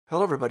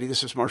Hello, everybody.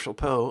 This is Marshall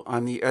Poe.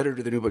 I'm the editor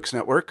of the New Books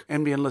Network.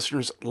 NBN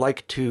listeners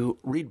like to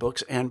read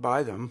books and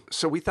buy them.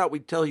 So we thought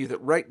we'd tell you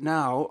that right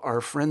now, our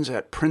friends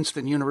at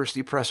Princeton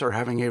University Press are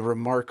having a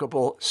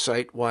remarkable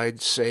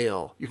site-wide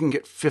sale. You can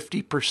get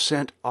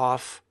 50%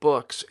 off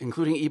books,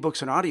 including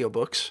ebooks and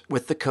audiobooks,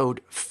 with the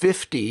code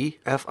 50,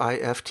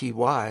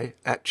 F-I-F-T-Y,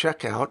 at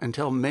checkout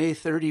until May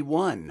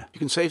 31. You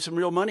can save some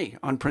real money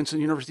on Princeton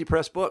University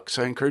Press books.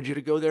 I encourage you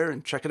to go there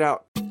and check it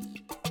out.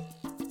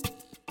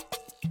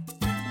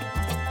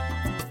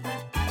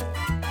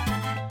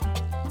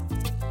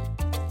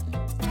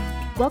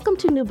 Welcome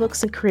to New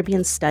Books and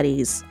Caribbean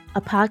Studies,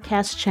 a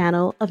podcast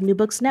channel of New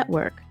Books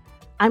Network.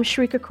 I'm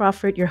Sharika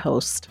Crawford, your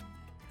host.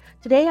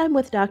 Today I'm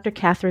with Dr.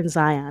 Catherine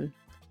Zion.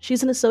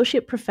 She's an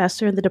associate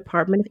professor in the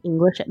Department of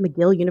English at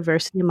McGill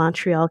University in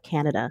Montreal,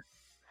 Canada.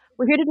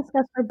 We're here to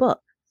discuss her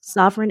book,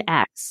 Sovereign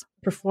Acts,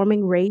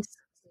 Performing Race,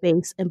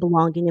 Space, and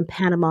Belonging in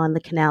Panama and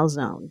the Canal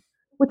Zone,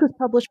 which was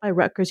published by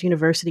Rutgers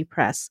University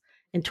Press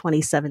in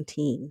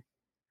 2017.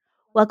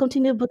 Welcome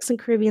to New Books and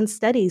Caribbean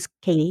Studies,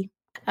 Katie.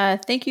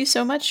 Thank you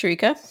so much,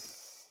 Sharika.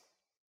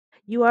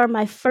 You are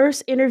my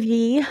first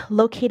interviewee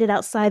located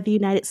outside the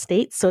United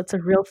States, so it's a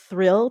real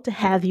thrill to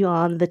have you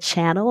on the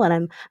channel,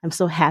 and I'm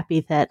so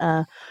happy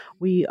that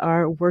we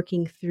are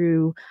working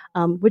through,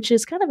 which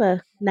is kind of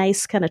a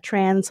nice kind of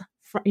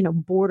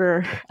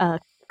border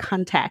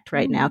contact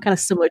right now, kind of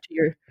similar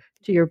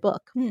to your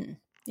book.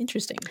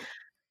 Interesting.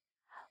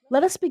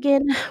 Let us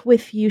begin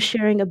with you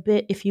sharing a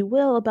bit, if you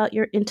will, about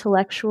your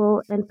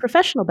intellectual and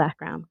professional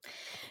background.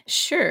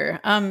 Sure.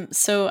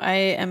 So I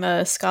am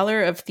a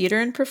scholar of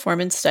theater and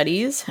performance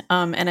studies,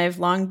 and I've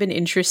long been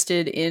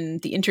interested in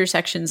the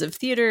intersections of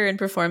theater and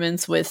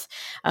performance with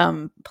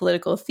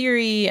political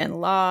theory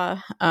and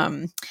law,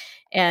 and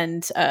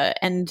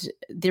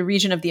the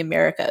region of the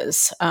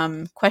Americas,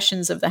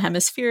 questions of the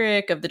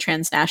hemispheric, of the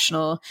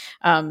transnational,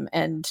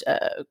 and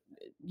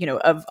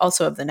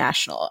of the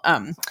national.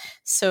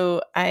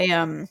 So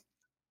I.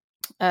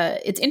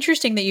 It's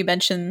interesting that you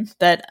mentioned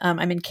that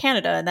I'm in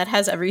Canada, and that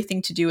has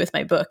everything to do with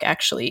my book,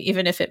 actually,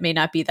 even if it may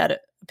not be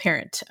that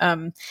apparent.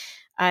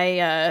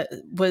 I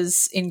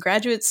was in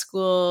graduate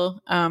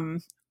school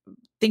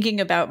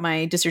thinking about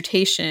my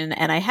dissertation,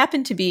 and I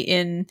happened to be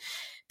in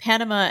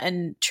Panama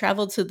and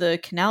traveled to the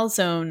Canal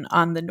Zone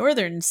on the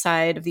northern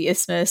side of the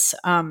isthmus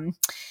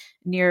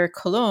near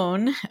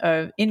Cologne,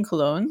 in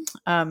Cologne.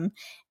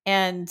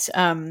 And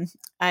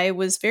I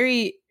was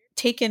very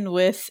taken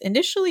with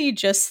initially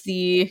just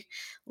the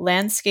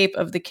landscape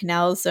of the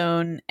Canal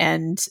Zone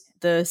and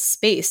the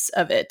space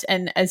of it.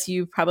 And as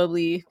you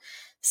probably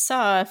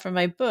saw from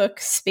my book,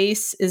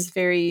 space is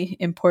very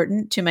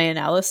important to my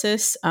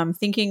analysis.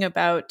 Thinking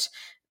about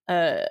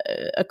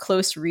a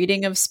close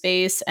reading of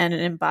space and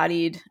an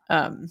embodied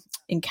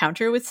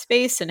encounter with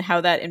space and how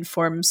that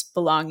informs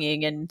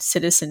belonging and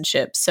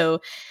citizenship.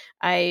 So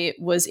I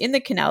was in the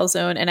Canal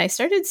Zone and I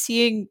started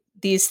seeing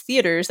these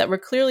theaters that were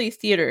clearly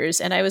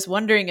theaters, and I was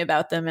wondering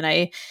about them, and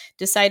I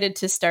decided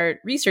to start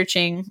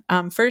researching,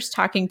 first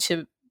talking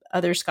to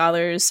other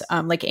scholars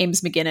like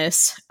Ames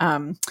McGinnis,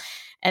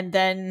 and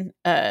then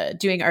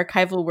doing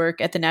archival work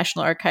at the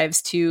National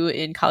Archives too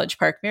in College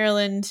Park,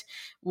 Maryland,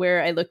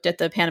 where I looked at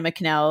the Panama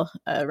Canal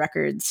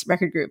record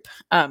group.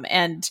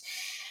 And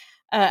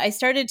I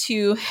started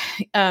to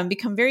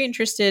become very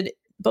interested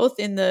both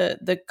in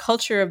the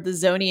culture of the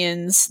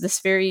Zonians,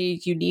 this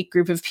very unique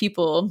group of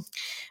people,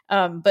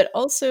 but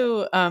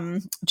also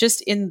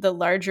just in the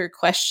larger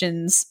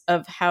questions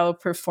of how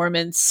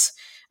performance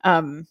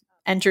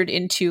entered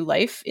into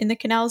life in the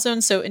Canal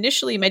Zone. So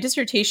initially, my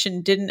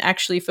dissertation didn't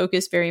actually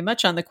focus very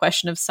much on the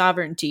question of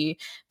sovereignty,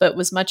 but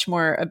was much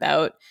more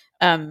about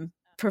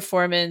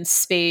performance,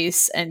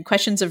 space, and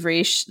questions of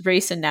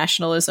race and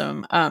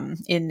nationalism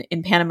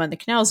in Panama and the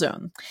Canal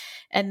Zone.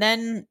 And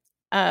then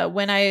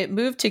when I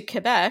moved to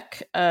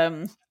Quebec,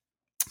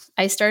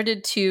 I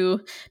started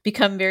to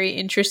become very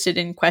interested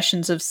in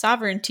questions of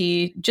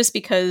sovereignty, just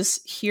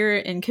because here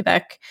in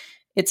Quebec,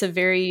 it's a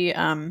very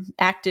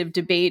active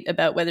debate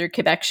about whether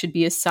Quebec should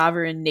be a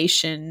sovereign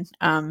nation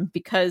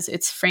because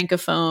it's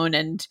francophone,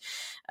 and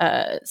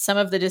some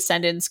of the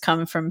descendants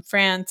come from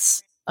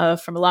France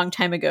from a long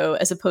time ago,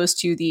 as opposed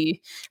to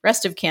the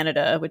rest of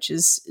Canada, which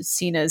is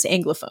seen as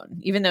Anglophone,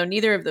 even though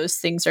neither of those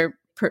things are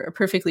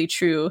perfectly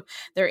true.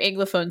 There are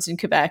Anglophones in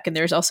Quebec, and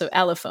there's also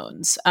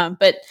allophones.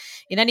 But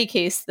in any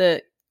case,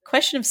 the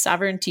question of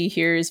sovereignty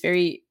here is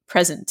very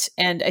present.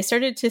 And I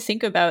started to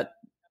think about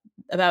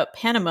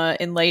Panama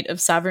in light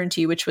of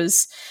sovereignty, which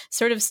was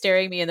sort of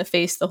staring me in the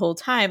face the whole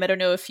time. I don't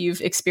know if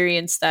you've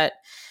experienced that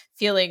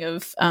feeling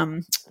of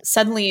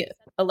suddenly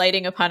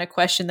alighting upon a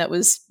question that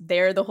was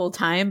there the whole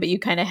time, but you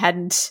kind of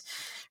hadn't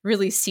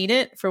really seen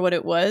it for what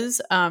it was.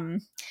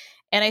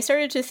 And I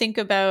started to think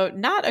about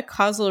not a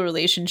causal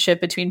relationship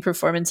between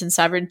performance and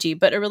sovereignty,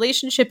 but a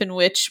relationship in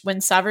which,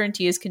 when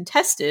sovereignty is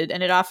contested,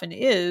 and it often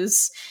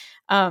is,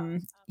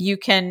 you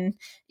can,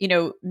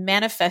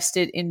 manifest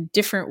it in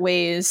different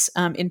ways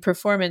in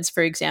performance,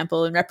 for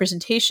example, in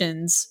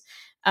representations.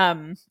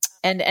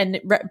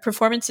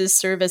 performances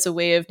serve as a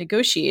way of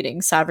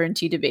negotiating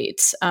sovereignty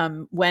debates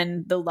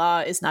when the law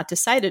is not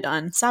decided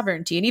on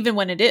sovereignty, and even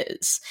when it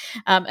is.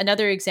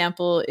 Another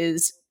example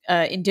is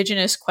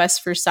Indigenous quests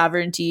for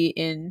sovereignty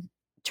in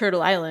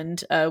Turtle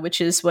Island, which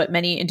is what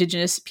many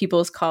Indigenous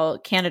peoples call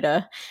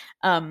Canada.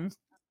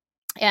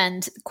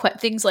 And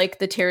things like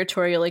the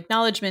territorial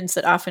acknowledgements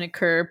that often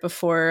occur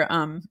before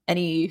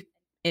any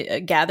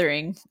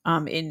gathering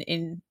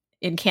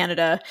in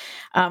Canada,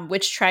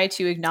 which try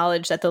to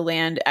acknowledge that the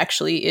land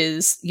actually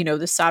is,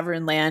 the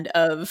sovereign land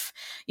of,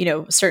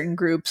 certain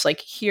groups. Like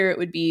here, it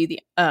would be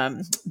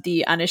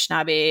the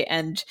Anishinaabe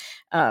and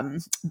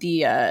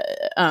the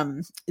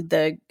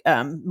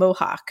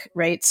Mohawk,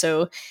 right?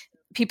 So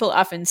people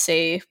often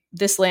say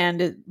this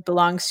land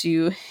belongs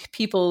to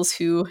peoples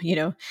who,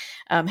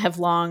 have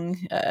long,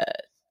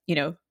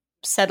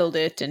 settled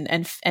it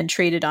and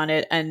traded on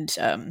it, and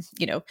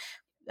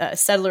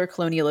settler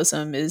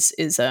colonialism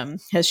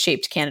has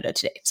shaped Canada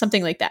today,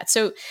 something like that.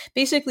 So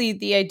basically,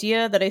 the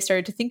idea that I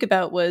started to think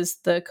about was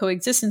the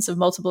coexistence of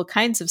multiple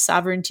kinds of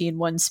sovereignty in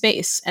one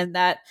space, and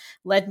that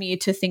led me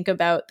to think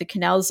about the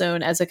Canal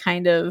Zone as a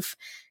kind of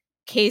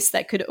case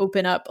that could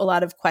open up a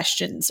lot of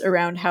questions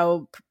around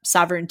how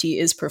sovereignty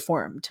is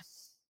performed.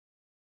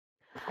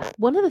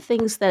 One of the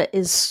things that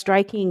is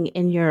striking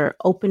in your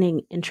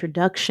opening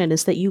introduction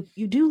is that you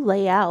do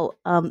lay out,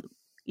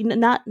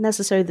 not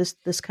necessarily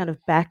this kind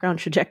of background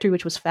trajectory,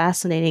 which was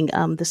fascinating,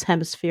 this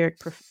hemispheric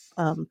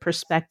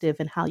perspective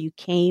and how you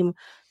came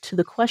to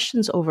the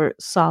questions over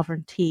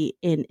sovereignty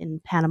in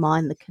Panama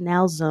and the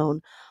Canal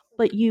Zone,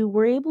 but you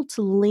were able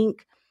to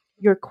link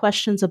your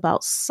questions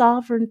about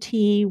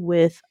sovereignty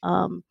with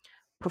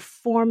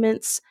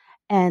performance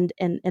and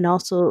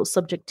also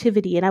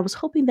subjectivity. And I was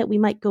hoping that we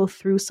might go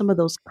through some of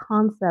those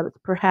concepts,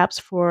 perhaps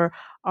for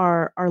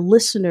our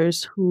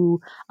listeners who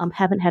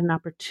haven't had an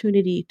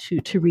opportunity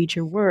to read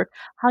your work,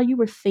 how you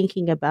were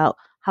thinking about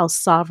how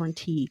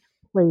sovereignty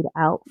played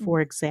out,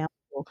 for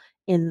example,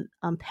 in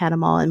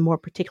Panama and more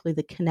particularly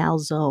the Canal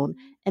Zone.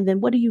 And then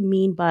what do you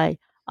mean by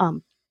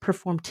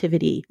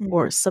performativity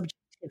or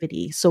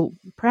subjectivity? So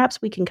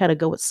perhaps we can kind of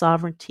go with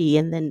sovereignty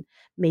and then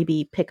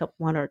maybe pick up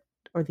one or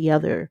the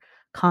other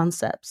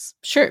concepts.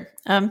 Sure.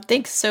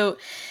 Thanks. So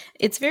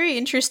it's very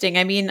interesting.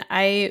 I mean,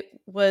 in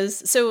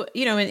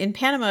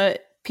Panama,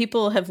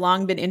 people have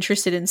long been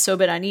interested in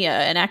soberania,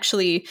 and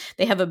actually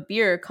they have a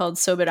beer called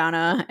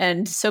Soberana,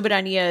 and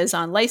soberania is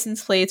on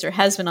license plates or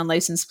has been on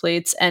license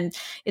plates. And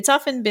it's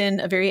often been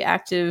a very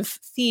active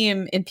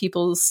theme in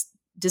people's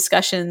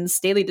discussions,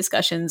 daily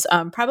discussions,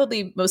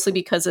 probably mostly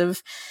because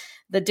of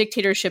the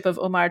dictatorship of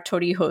Omar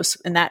Torrijos.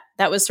 And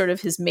that was sort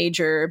of his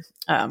major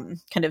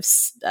kind of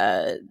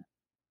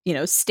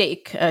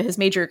stake, his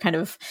major kind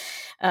of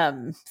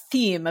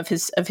theme of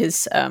his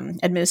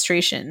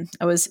administration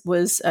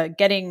was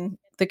getting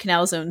the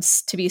Canal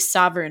Zones to be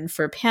sovereign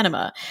for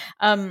Panama.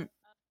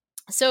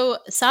 So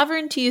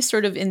sovereignty is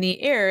sort of in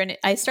the air, and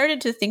I started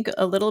to think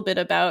a little bit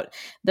about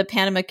the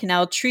Panama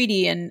Canal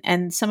Treaty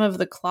and some of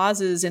the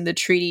clauses in the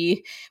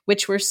treaty,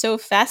 which were so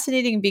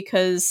fascinating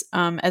because,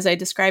 as I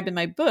describe in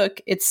my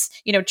book, it's,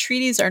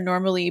 treaties are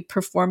normally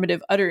performative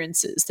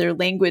utterances. They're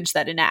language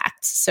that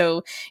enacts.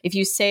 So if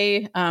you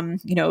say,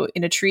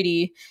 in a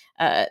treaty,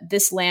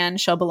 this land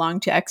shall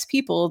belong to X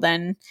people,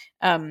 then,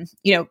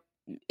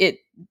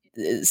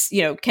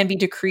 it can be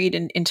decreed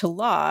into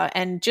law.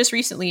 And just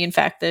recently, in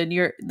fact, the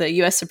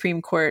U.S.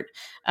 Supreme Court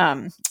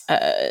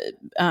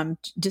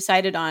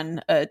decided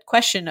on a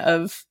question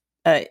of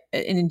an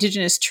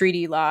indigenous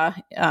treaty law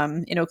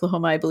in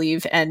Oklahoma, I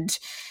believe, and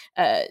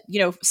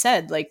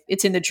said like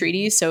it's in the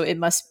treaty, so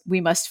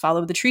we must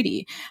follow the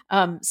treaty.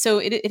 So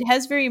it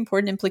has very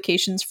important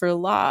implications for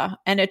law,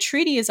 and a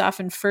treaty is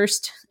often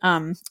first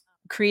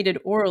created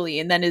orally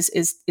and then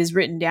is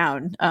written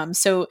down.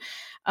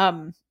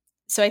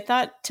 So I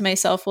thought to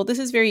myself, well, this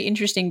is very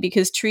interesting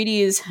because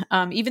treaties,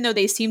 even though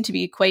they seem to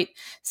be quite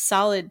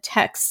solid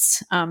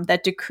texts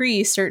that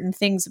decree certain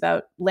things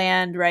about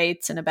land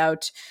rights and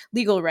about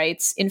legal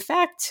rights, in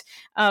fact,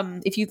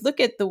 if you look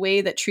at the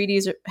way that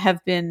treaties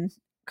have been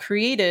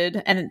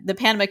created, and the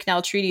Panama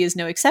Canal Treaty is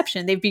no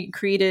exception, they've been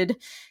created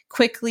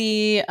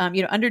quickly,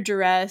 under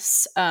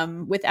duress,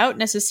 without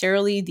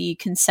necessarily the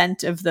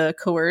consent of the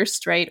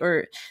coerced, right,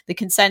 or the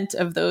consent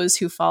of those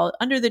who fall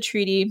under the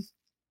treaty.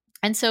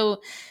 And so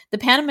the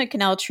Panama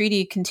Canal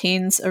Treaty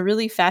contains a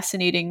really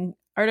fascinating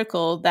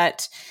article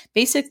that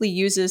basically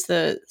uses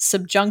the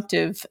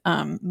subjunctive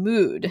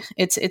mood.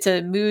 It's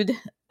a mood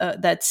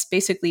that's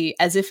basically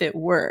as if it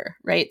were,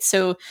 right?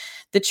 So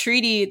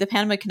the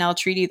Panama Canal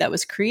Treaty that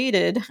was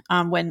created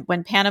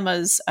when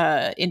Panama's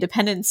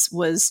independence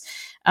was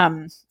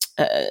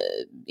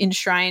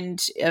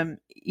enshrined,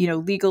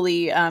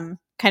 legally,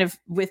 kind of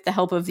with the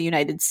help of the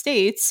United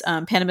States,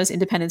 Panama's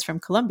independence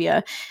from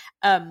Colombia.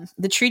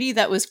 The treaty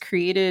that was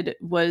created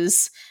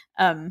was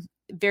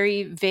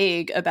very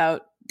vague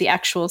about the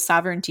actual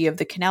sovereignty of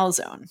the Canal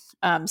Zone.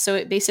 So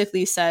it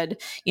basically said,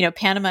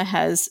 Panama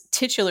has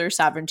titular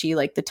sovereignty,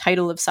 like the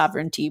title of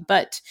sovereignty,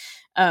 but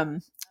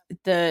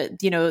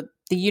the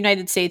the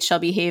United States shall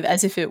behave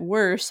as if it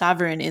were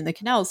sovereign in the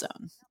Canal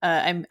Zone.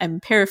 I'm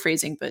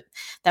paraphrasing, but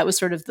that was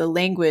sort of the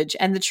language.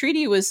 And the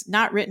treaty was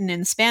not written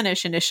in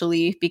Spanish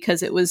initially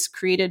because it was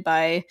created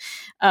by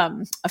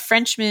a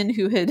Frenchman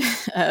who had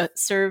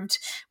served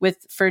with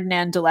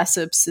Ferdinand de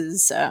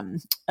Lesseps's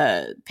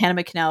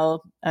Panama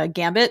Canal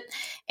gambit,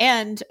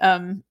 and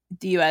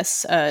the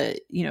U.S.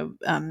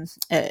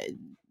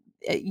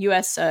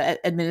 U.S.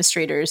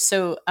 Administrators.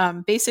 So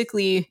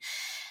basically,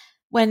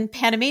 when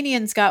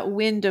Panamanians got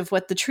wind of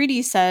what the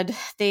treaty said,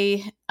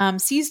 they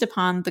seized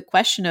upon the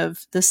question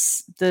of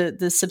this,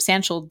 the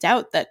substantial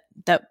doubt that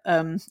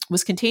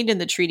was contained in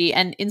the treaty.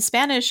 And in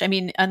Spanish, I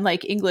mean,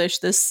 unlike English,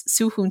 this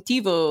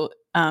subjuntivo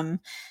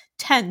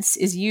tense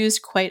is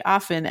used quite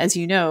often, as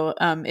you know.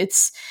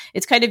 It's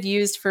kind of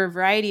used for a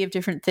variety of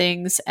different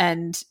things.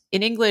 And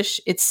in English,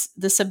 it's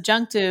the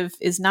subjunctive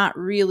is not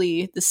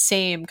really the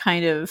same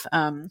kind of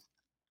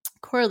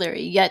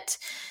corollary. Yet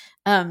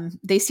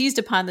they seized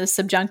upon the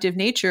subjunctive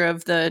nature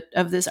of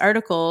this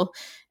article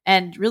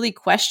and really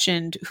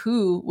questioned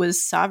who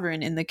was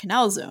sovereign in the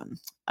Canal Zone.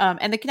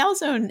 And the Canal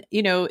Zone,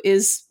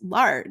 is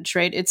large,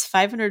 right? It's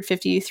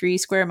 553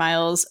 square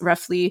miles,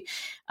 roughly.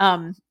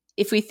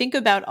 If we think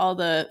about all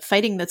the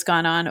fighting that's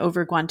gone on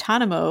over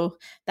Guantanamo,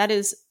 that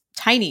is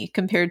tiny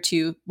compared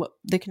to what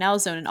the Canal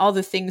Zone and all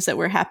the things that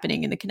were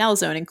happening in the Canal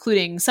Zone,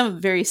 including some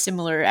very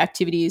similar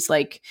activities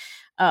like,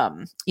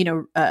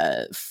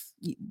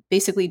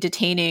 basically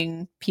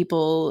detaining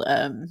people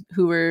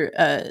who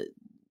were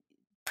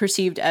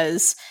perceived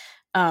as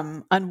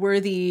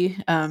unworthy,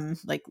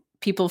 like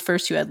people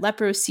first who had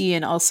leprosy,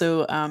 and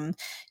also,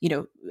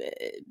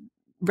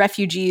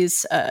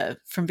 refugees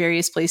from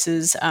various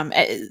places,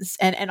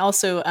 and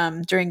also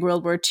during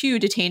World War II,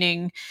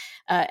 detaining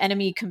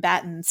enemy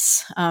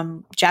combatants,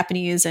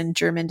 Japanese and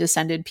German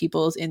descended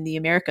peoples in the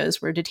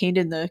Americas were detained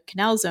in the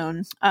Canal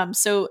Zone.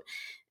 So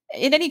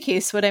in any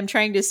case, what I'm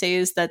trying to say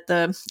is that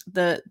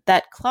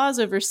that clause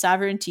over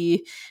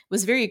sovereignty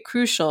was very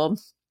crucial,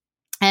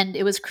 and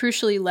it was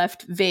crucially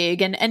left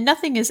vague, and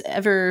nothing is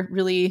ever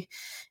really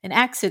an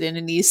accident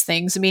in these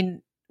things. I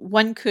mean,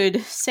 one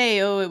could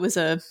say, oh, it was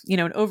an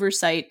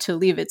oversight to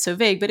leave it so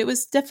vague, but it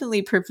was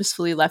definitely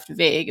purposefully left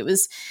vague. It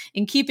was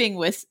in keeping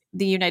with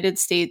the United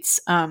States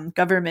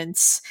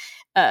government's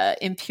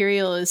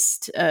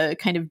imperialist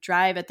kind of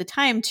drive at the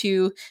time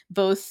to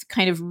both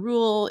kind of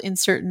rule in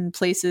certain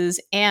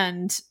places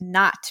and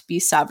not be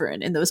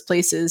sovereign in those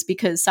places,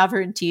 because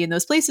sovereignty in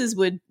those places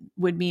would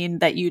mean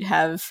that you'd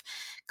have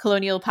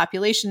colonial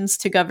populations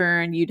to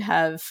govern, you'd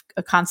have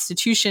a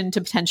constitution to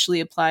potentially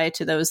apply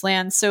to those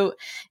lands. So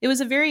it was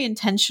a very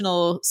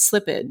intentional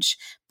slippage.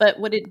 But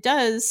what it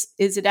does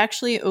is it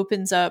actually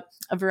opens up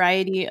a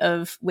variety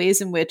of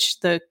ways in which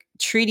the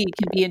treaty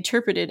can be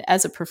interpreted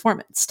as a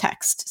performance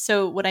text.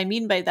 So what I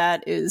mean by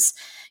that is,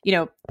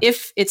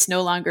 if it's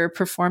no longer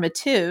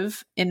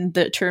performative in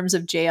the terms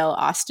of J.L.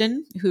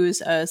 Austin, who's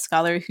a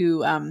scholar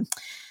who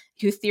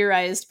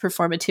theorized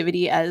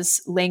performativity as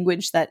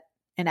language that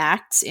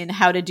enacts in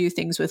how to do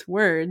things with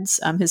words,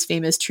 his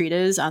famous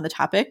treatise on the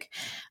topic.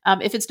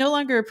 If it's no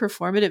longer a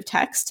performative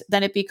text,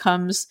 then it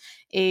becomes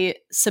a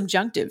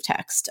subjunctive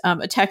text,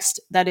 a text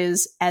that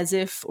is as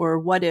if or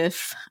what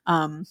if,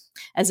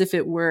 as if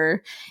it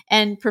were.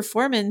 And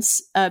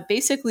performance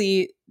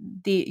basically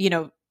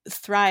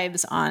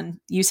thrives on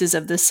uses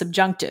of the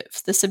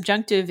subjunctive. The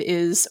subjunctive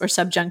is, or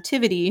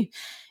subjunctivity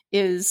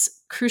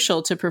is,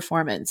 crucial to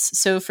performance.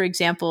 So for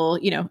example,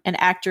 an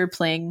actor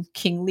playing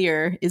King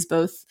Lear is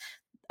both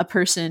a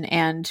person,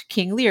 and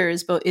King Lear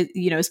is both,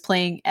 is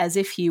playing as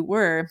if he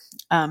were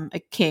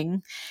a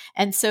king.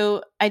 And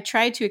so I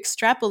tried to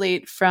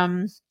extrapolate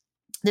from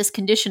this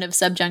condition of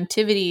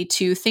subjunctivity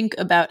to think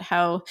about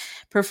how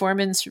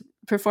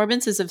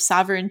performances of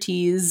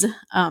sovereignties,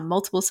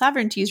 multiple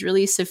sovereignties,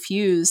 really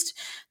suffused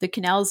the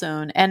Canal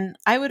Zone. And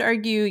I would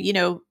argue,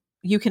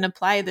 you can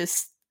apply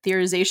this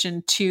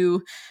theorization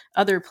to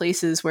other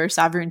places where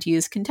sovereignty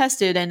is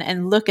contested,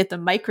 and look at the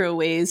micro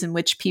ways in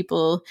which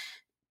people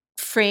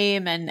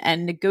frame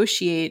and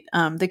negotiate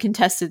the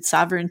contested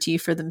sovereignty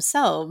for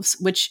themselves,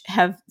 which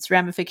have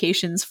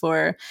ramifications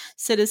for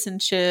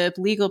citizenship,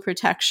 legal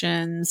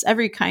protections,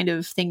 every kind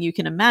of thing you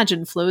can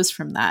imagine flows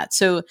from that.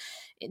 So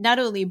not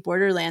only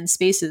borderland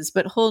spaces,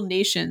 but whole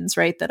nations,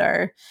 right, that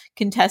are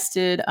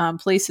contested,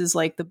 places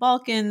like the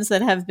Balkans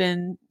that have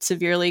been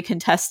severely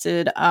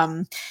contested,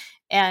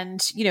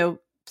 and,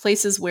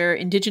 places where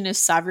indigenous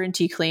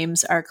sovereignty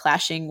claims are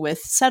clashing with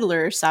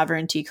settler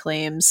sovereignty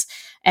claims,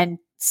 and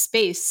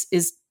space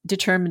is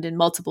determined in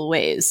multiple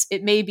ways.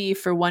 It may be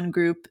for one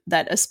group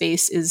that a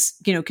space is,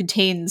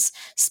 contains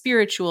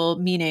spiritual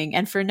meaning,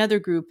 and for another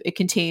group it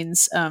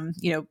contains,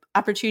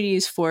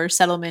 opportunities for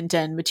settlement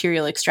and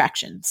material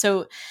extraction.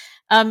 So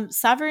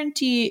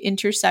sovereignty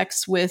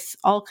intersects with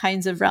all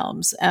kinds of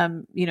realms,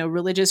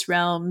 religious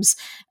realms,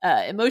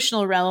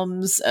 emotional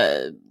realms,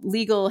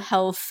 legal,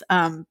 health,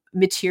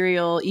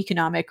 material,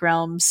 economic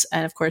realms,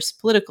 and of course,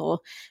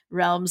 political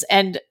realms.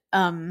 And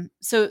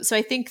so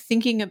I think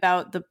thinking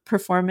about the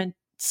performance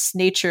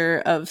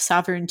nature of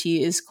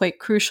sovereignty is quite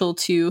crucial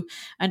to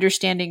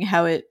understanding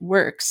how it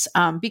works.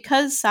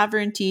 Because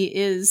sovereignty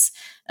is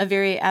a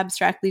very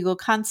abstract legal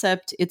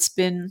concept, it's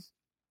been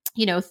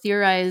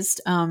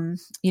theorized,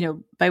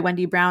 by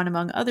Wendy Brown,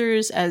 among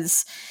others,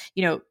 as,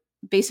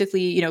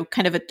 basically,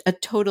 kind of a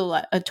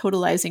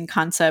totalizing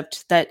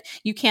concept that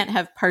you can't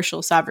have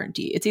partial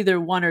sovereignty. It's either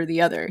one or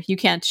the other. You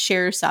can't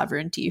share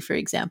sovereignty, for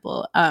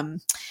example.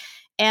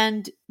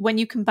 And when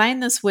you combine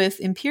this with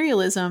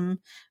imperialism,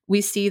 we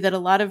see that a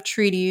lot of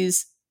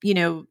treaties,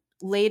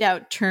 laid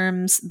out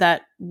terms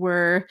that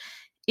were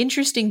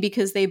interesting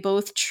because they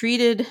both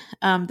treated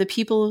the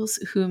peoples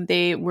whom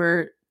they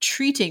were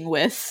treating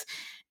with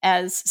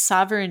as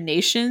sovereign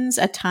nations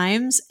at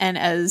times and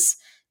as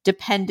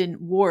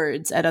dependent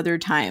wards at other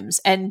times.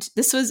 And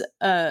this was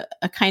a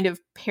kind of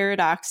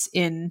paradox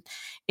in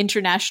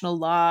international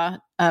law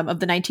of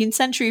the 19th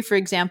century, for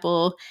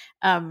example,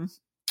 and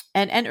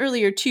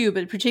earlier too,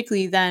 but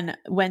particularly then,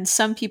 when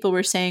some people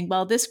were saying,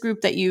 well, this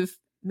group that you've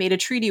made a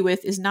treaty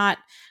with is not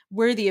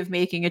worthy of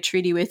making a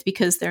treaty with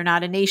because they're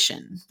not a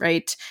nation,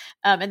 right?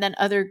 And then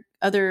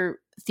other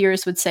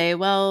theorists would say,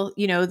 well,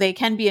 they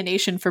can be a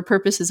nation for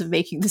purposes of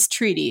making this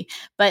treaty.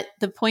 But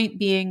the point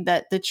being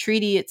that the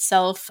treaty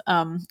itself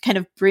kind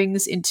of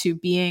brings into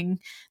being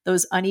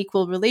those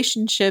unequal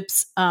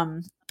relationships,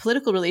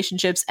 political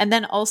relationships, and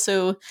then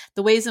also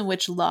the ways in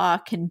which law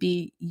can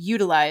be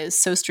utilized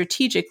so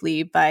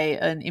strategically by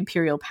an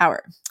imperial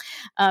power,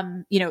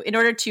 in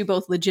order to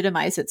both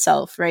legitimize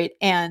itself, right,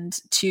 and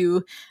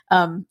to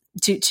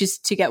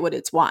get what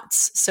it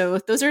wants. So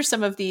those are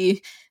some of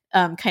the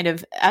kind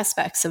of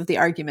aspects of the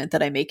argument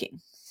that I'm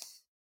making.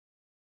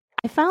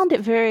 I found it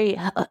very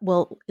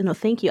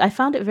thank you. I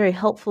found it very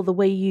helpful the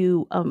way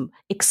you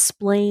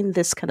explain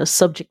this kind of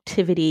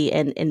subjectivity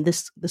and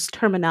this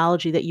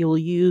terminology that you will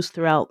use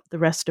throughout the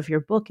rest of your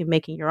book in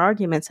making your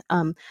arguments.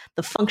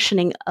 The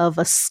functioning of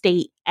a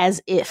state as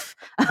if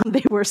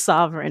they were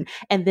sovereign,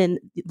 and then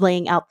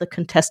laying out the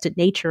contested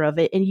nature of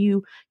it. And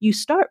you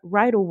start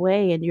right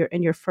away in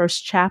your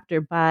first chapter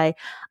by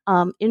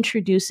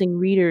introducing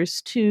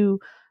readers to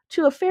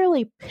a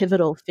fairly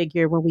pivotal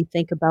figure when we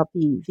think about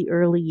the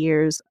early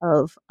years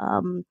of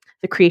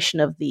the creation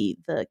of the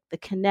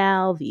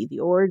canal, the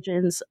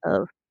origins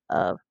of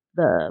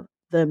the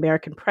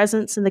American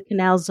presence in the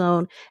Canal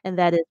Zone, and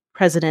that is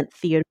President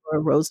Theodore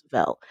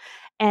Roosevelt.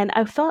 And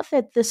I thought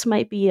that this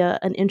might be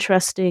an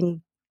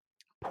interesting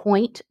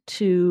point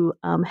to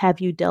have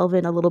you delve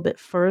in a little bit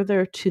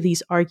further to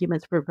these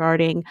arguments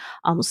regarding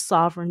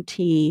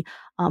sovereignty,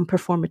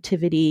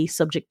 performativity,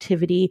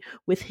 subjectivity,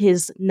 with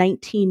his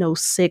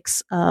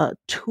 1906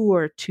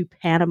 tour to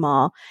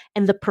Panama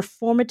and the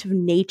performative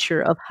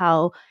nature of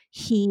how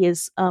he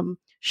is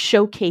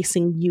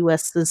showcasing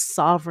U.S.'s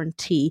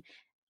sovereignty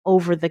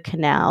over the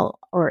canal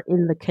or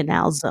in the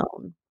Canal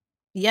Zone.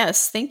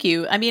 Yes, thank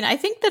you. I mean, I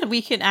think that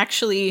we can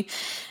actually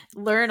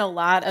learn a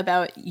lot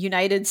about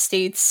United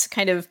States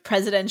kind of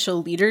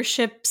presidential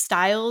leadership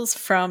styles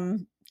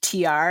from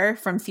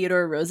from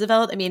Theodore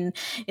Roosevelt. I mean,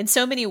 in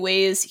so many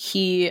ways,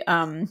 he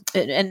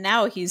and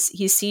now he's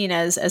seen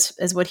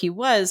as what he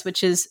was,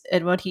 which is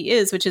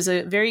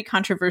a very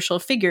controversial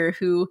figure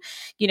who,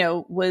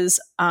 was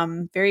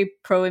very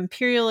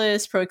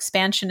pro-imperialist,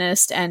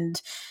 pro-expansionist,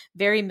 and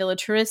very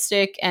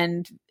militaristic,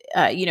 and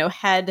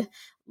had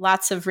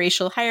lots of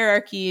racial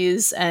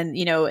hierarchies, and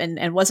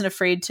and wasn't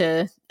afraid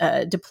to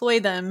deploy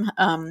them,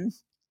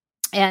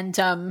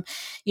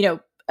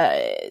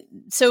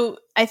 so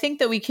I think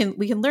that we can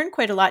learn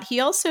quite a lot.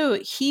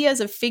 He as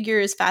a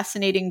figure is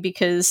fascinating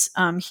because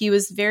he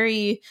was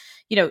very,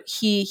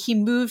 he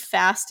moved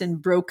fast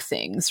and broke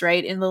things,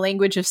 right? In the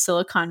language of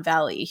Silicon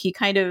Valley, he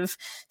kind of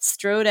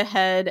strode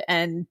ahead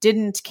and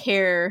didn't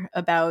care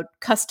about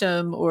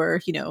custom or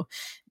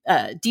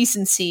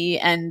decency.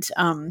 And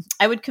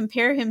I would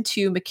compare him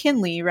to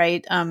McKinley,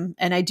 right? And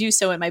I do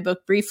so in my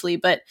book briefly,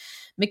 but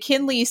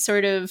McKinley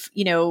sort of,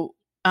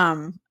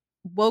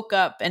 woke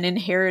up and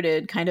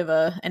inherited kind of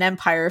an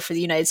empire for the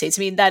United States.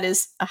 I mean, that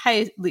is a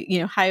high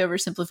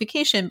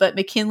oversimplification, but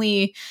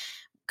McKinley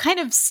kind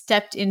of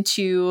stepped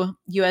into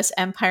U.S.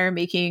 empire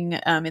making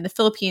in the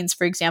Philippines,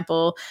 for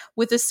example,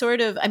 with a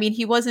sort of, I mean,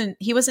 he wasn't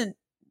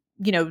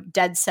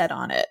dead set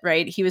on it,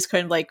 right? He was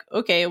kind of like,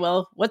 okay,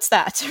 well, what's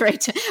that,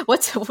 right?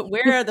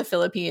 Where are the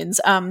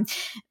Philippines?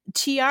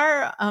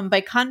 TR,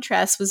 by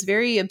contrast, was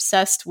very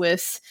obsessed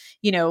with,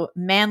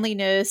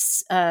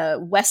 manliness,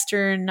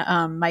 Western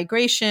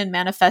migration,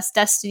 manifest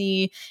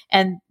destiny,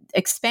 and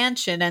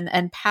expansion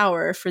and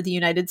power for the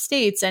United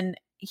States. And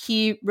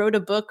he wrote a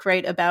book,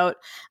 right, about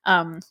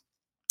the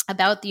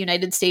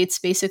United States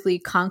basically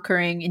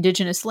conquering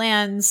indigenous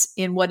lands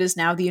in what is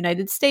now the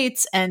United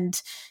States,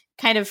 and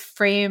kind of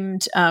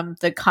framed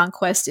the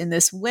conquest in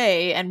this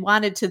way and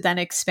wanted to then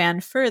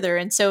expand further.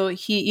 And so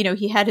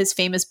he had his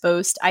famous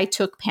boast, I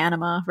took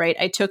Panama, right?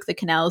 I took the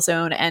Canal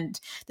Zone. And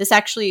this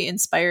actually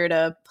inspired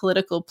a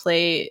political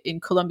play in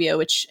Colombia,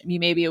 which you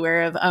may be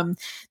aware of,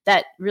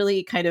 that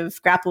really kind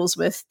of grapples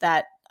with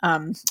that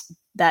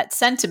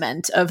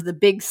sentiment of the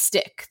big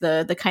stick,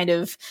 the kind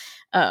of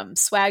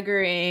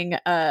swaggering,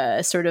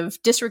 sort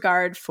of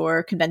disregard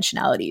for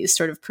conventionalities,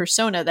 sort of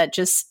persona that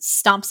just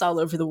stomps all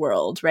over the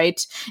world,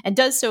 right? And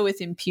does so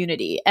with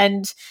impunity.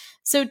 And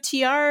so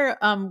TR,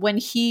 when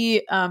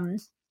he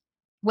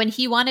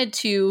wanted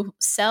to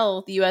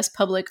sell the U.S.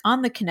 public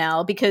on the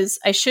canal, because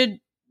I should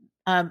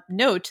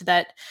note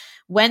that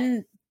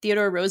when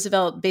Theodore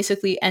Roosevelt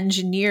basically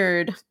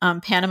engineered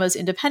Panama's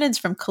independence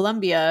from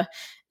Colombia,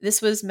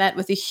 this was met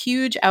with a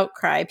huge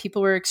outcry.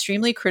 People were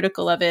extremely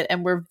critical of it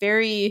and were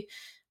very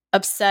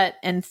upset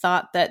and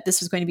thought that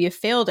this was going to be a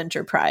failed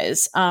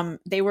enterprise.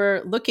 They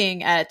were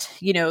looking at,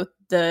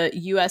 the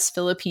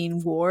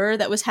U.S.-Philippine War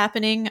that was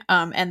happening,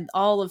 and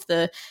all of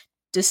the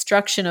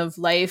destruction of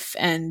life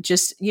and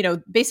just,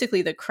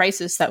 basically the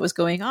crisis that was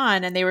going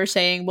on. And they were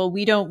saying, well,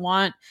 we don't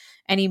want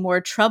any more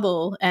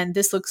trouble. And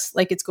this looks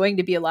like it's going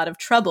to be a lot of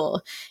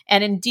trouble.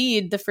 And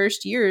indeed, the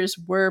first years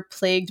were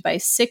plagued by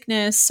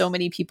sickness. So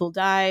many people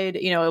died.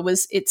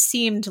 It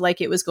seemed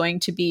like it was going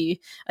to be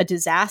a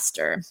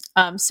disaster.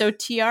 So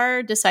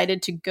TR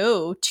decided to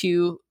go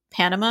to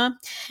Panama.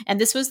 And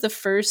this was the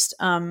first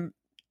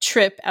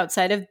trip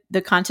outside of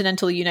the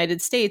continental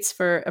United States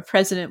for a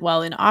president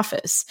while in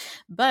office.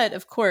 But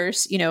of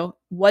course,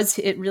 was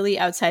it really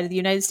outside of the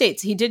United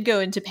States? He did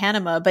go into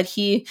Panama, but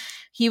he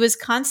was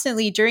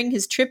constantly, during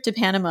his trip to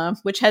Panama,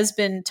 which has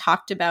been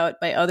talked about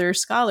by other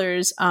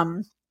scholars,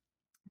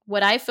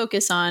 what I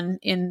focus on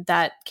in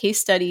that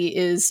case study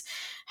is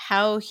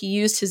how he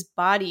used his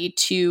body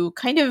to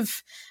kind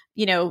of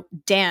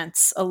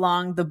dance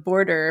along the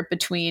border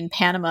between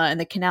Panama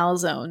and the Canal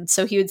Zone.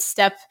 So he would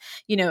step,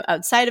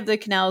 outside of the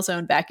Canal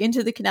Zone, back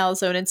into the Canal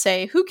Zone and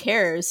say, who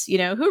cares?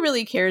 Who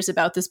really cares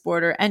about this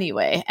border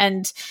anyway?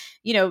 And,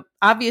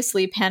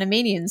 obviously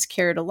Panamanians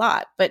cared a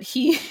lot, but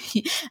he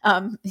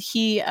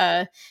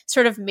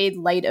sort of made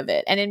light of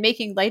it. And in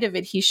making light of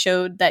it, he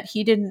showed that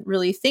he didn't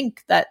really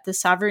think that the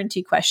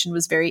sovereignty question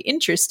was very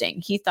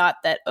interesting. He thought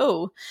that,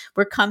 oh,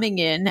 we're coming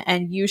in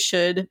and you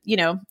should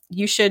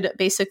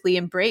basically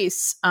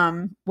embrace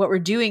what we're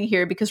doing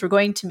here because we're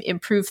going to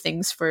improve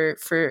things for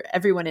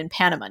everyone in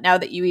Panama. Now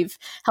that we've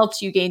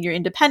helped you gain your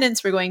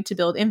independence, we're going to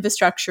build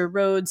infrastructure,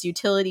 roads,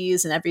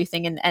 utilities, and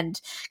everything,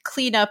 and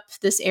clean up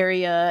this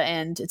area,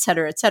 and et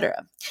cetera, et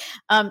cetera.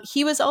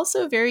 He was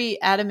also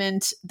very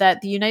adamant that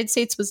the United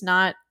States was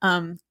not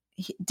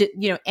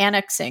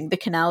annexing the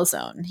Canal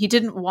Zone. He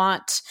didn't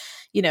want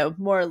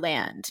more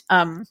land.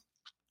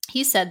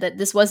 He said that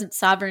this wasn't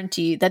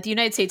sovereignty, that the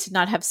United States did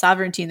not have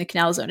sovereignty in the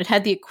Canal Zone. It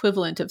had the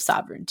equivalent of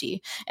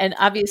sovereignty. And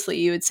obviously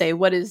you would say,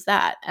 what is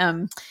that?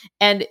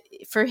 And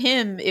for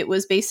him, it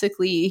was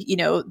basically,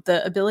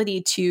 the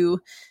ability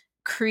to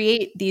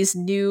create these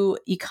new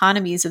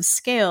economies of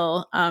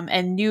scale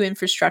and new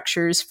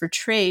infrastructures for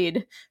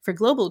trade, for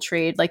global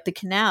trade, like the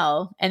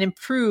canal, and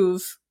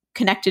improve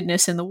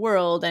connectedness in the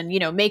world and,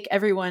 make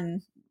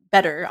everyone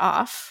better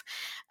off.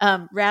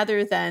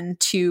 Rather than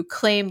to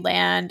claim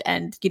land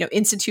and,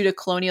 institute a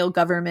colonial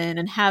government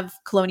and have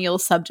colonial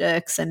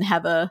subjects and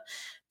have a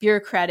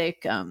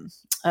bureaucratic,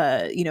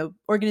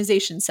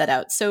 organization set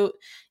out. So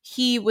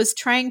he was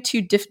trying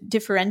to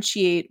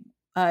differentiate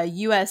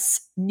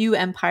U.S. new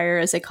empire,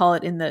 as I call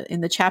it in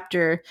the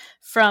chapter,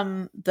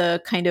 from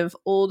the kind of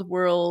old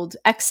world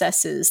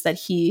excesses that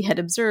he had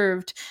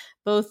observed,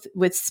 both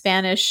with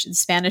Spanish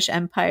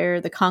Empire,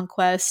 the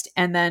conquest,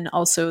 and then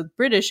also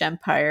British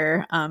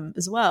Empire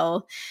as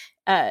well.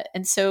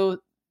 And so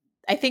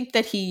I think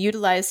that he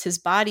utilized his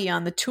body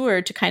on the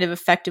tour to kind of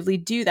effectively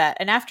do that.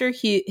 And after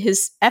he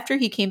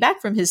came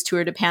back from his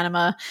tour to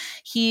Panama,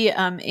 he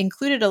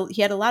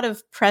he had a lot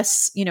of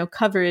press,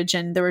 coverage,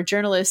 and there were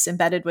journalists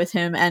embedded with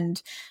him,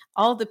 and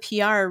all the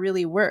PR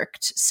really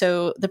worked.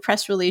 So the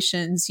press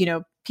relations,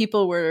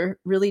 people were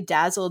really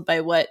dazzled by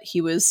what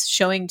he was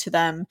showing to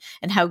them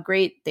and how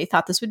great they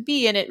thought this would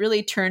be. And it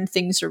really turned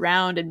things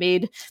around and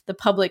made the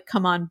public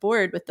come on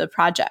board with the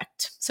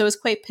project. So it was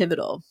quite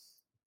pivotal.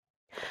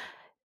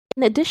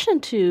 In addition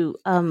to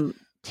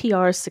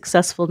TR's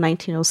successful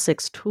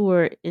 1906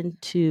 tour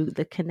into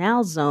the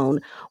Canal Zone,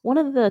 one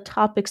of the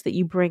topics that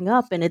you bring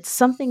up, and it's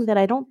something that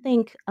I don't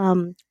think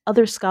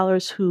other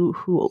scholars who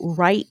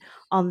write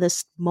on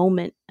this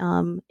moment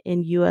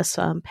in U.S.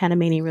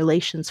 Panamanian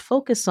relations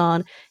focus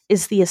on,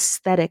 is the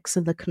aesthetics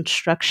and the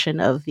construction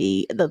of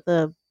the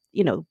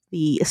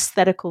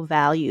aesthetical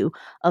value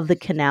of the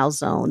Canal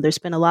Zone. There's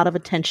been a lot of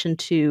attention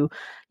to,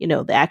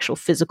 the actual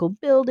physical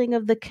building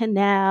of the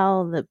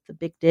canal, the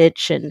big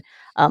ditch, and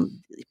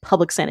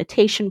public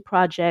sanitation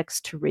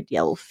projects to rid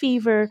yellow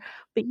fever.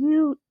 But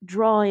you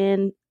draw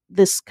in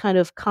this kind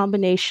of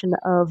combination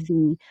of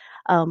the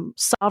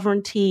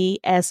sovereignty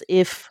as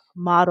if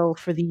model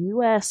for the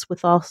U.S.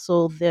 with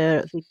also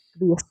the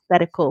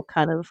aesthetical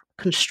kind of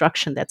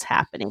construction that's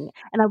happening.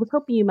 And I was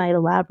hoping you might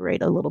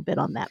elaborate a little bit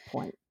on that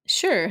point.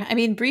 Sure. I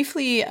mean,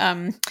 briefly,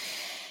 the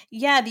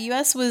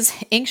U.S. was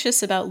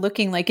anxious about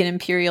looking like an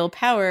imperial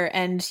power,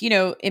 and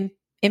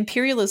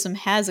imperialism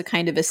has a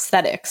kind of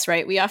aesthetics,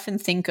 right? We often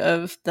think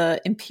of the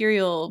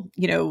imperial,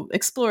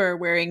 explorer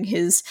wearing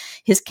his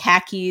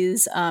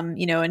khakis,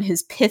 and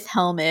his pith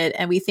helmet,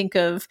 and we think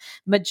of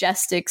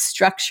majestic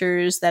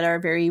structures that are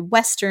very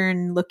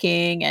Western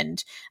looking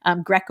and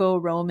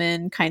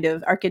Greco-Roman kind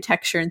of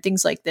architecture and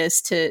things like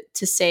this to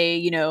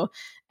say,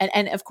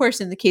 and of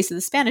course, in the case of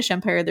the Spanish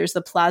Empire, there's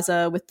the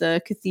plaza with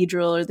the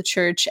cathedral or the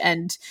church,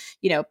 and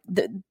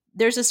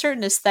there's a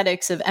certain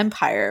aesthetics of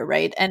empire,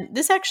 right? And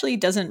this actually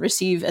doesn't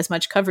receive as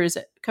much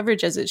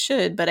coverage as it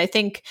should. But I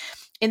think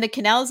in the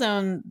Canal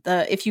Zone,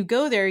 if you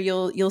go there,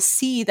 you'll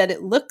see that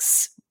it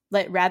looks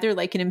rather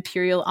like an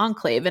imperial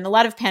enclave. And a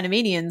lot of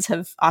Panamanians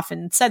have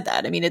often said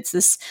that. I mean, it's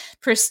this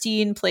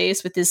pristine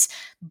place with this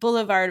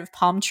boulevard of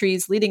palm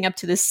trees leading up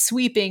to this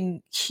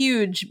sweeping,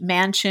 huge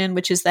mansion,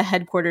 which is the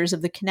headquarters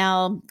of the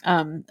Canal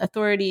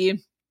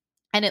Authority.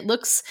 And it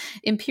looks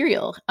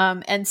imperial.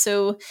 And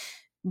so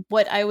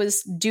what I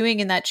was doing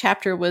in that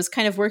chapter was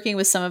kind of working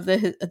with some of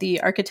the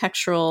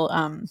architectural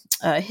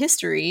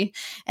history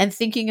and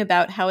thinking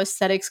about how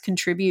aesthetics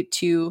contribute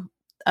to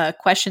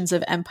questions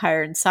of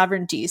empire and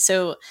sovereignty.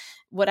 So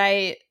what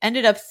I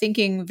ended up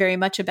thinking very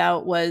much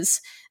about was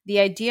the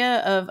idea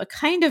of a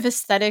kind of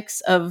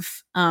aesthetics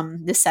of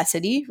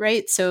necessity,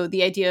 right? So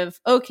the idea of,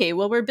 okay,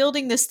 well, we're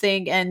building this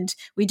thing and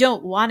we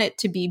don't want it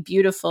to be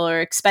beautiful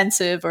or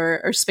expensive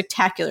or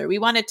spectacular. We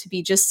want it to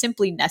be just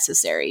simply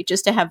necessary,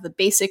 just to have the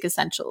basic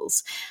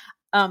essentials.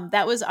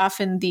 That was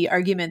often the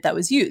argument that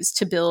was used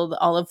to build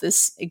all of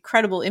this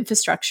incredible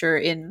infrastructure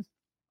in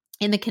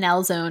the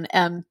Canal Zone.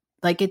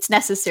 Like it's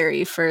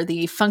necessary for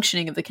the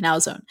functioning of the Canal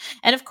Zone.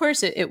 And of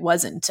course it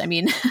wasn't. I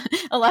mean,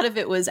 a lot of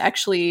it was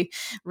actually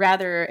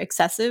rather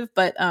excessive,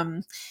 but,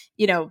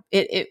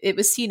 it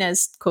was seen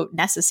as, quote,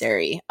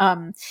 necessary.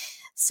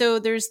 So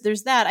there's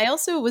that. I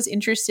also was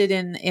interested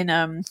in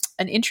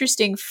an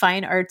interesting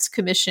Fine Arts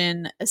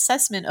Commission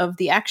assessment of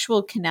the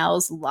actual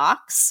canal's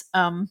locks,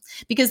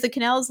 because the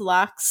canal's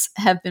locks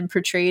have been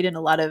portrayed in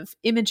a lot of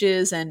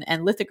images and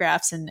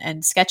lithographs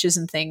and sketches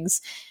and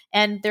things,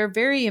 and they're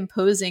very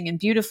imposing and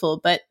beautiful.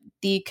 But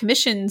the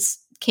commissions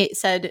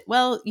said,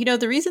 well,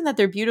 the reason that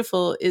they're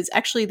beautiful is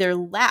actually their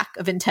lack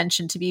of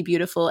intention to be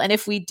beautiful. And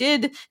if we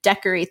did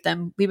decorate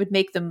them, we would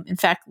make them, in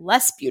fact,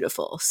 less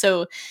beautiful.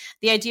 So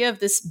the idea of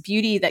this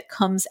beauty that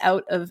comes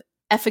out of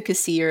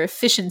efficacy or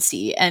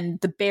efficiency and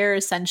the bare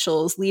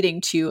essentials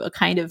leading to a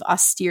kind of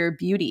austere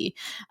beauty,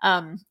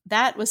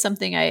 that was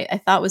something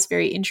I thought was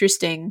very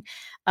interesting.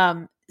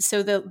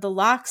 So the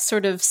locks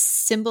sort of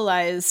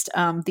symbolized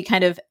the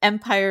kind of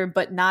empire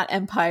but not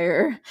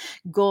empire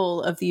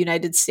goal of the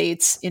United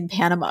States in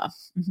Panama.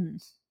 Mm-hmm.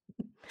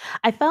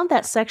 I found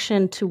that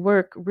section to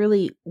work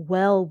really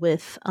well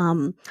with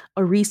a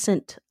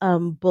recent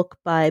book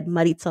by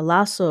Maritza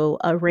Lasso,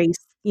 A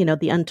Race,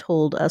 the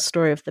Untold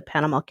Story of the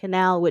Panama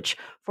Canal, which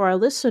for our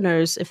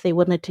listeners, if they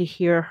wanted to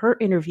hear her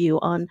interview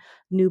on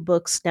New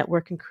Books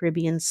Network and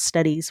Caribbean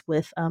Studies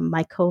with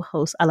my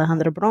co-host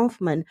Alejandra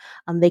Bronfman,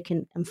 they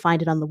can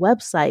find it on the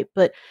website.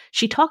 But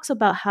she talks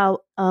about how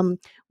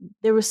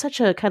there was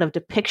such a kind of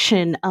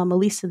depiction, at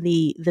least in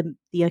the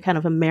kind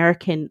of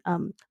American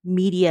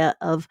media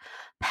of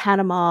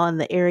Panama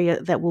and the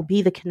area that will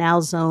be the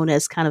Canal Zone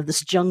as kind of this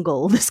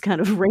jungle, this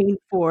kind of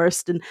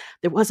rainforest, and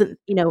there wasn't,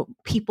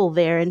 people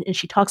there. And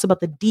she talks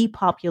about the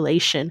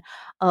depopulation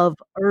of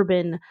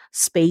urban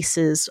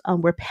spaces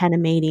where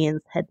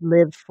Panamanians had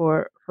lived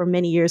for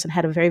many years and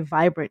had a very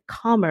vibrant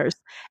commerce.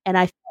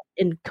 And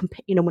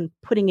when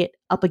putting it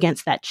up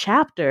against that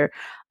chapter,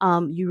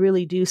 you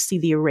really do see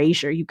the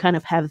erasure. You kind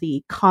of have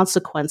the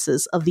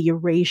consequences of the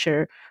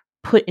erasure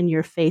put in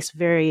your face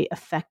very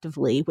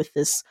effectively with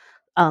this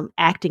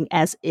acting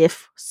as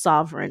if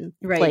sovereign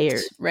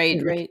players.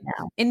 Right.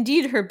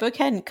 Indeed, her book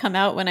hadn't come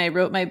out when I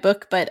wrote my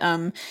book, but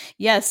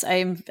yes,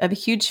 I'm a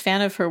huge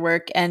fan of her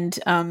work. And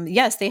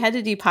yes, they had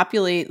to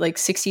depopulate like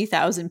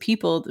 60,000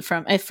 people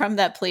from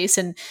that place,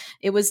 and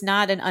it was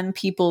not an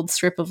unpeopled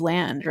strip of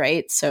land,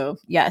 right? So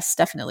yes,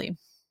 definitely.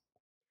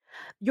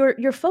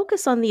 Your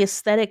focus on the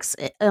aesthetics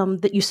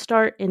that you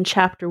start in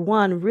chapter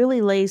 1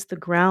 really lays the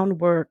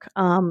groundwork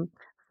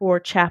for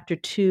chapter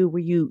 2,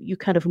 where you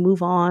kind of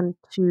move on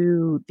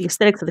to the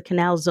aesthetics of the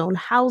Canal Zone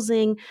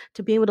housing,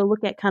 to be able to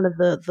look at kind of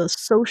the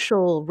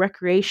social,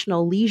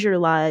 recreational, leisure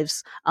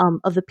lives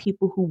of the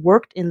people who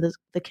worked in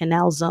the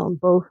Canal Zone,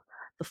 both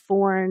the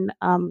foreign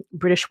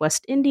British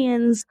West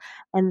Indians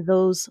and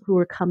those who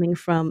were coming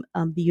from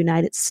the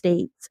United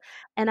States.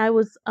 And I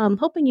was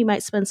hoping you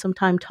might spend some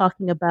time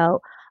talking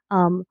about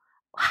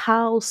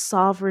how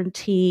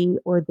sovereignty,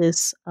 or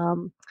this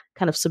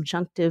kind of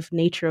subjunctive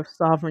nature of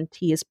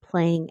sovereignty, is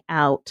playing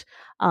out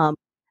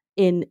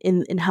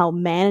in how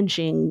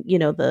managing,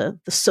 the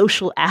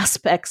social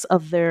aspects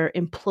of their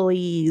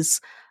employees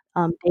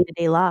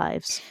day-to-day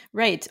lives.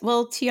 Right.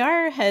 Well,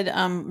 TR had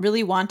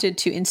really wanted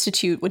to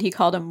institute what he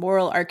called a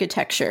moral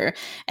architecture.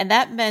 And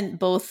that meant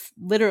both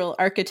literal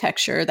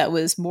architecture that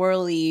was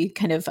morally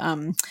kind of,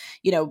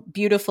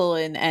 beautiful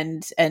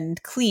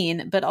and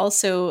clean, but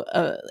also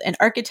an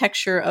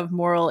architecture of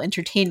moral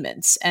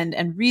entertainments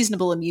and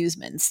reasonable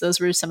amusements. Those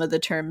were some of the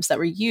terms that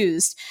were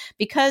used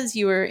because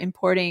you were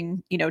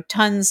importing,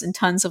 tons and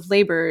tons of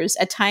laborers.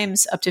 At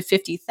times, up to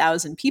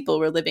 50,000 people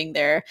were living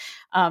there.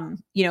 A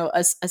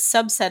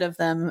subset of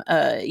them,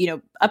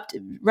 up to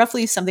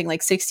roughly something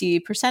like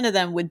 60% of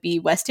them would be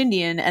West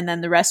Indian, and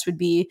then the rest would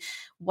be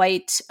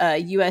white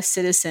U.S.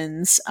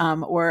 citizens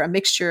or a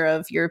mixture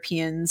of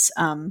Europeans.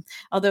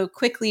 Although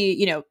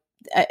quickly,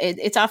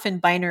 it's often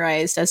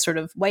binarized as sort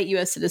of white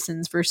U.S.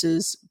 citizens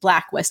versus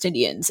Black West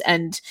Indians,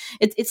 and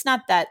it's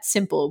not that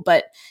simple.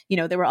 But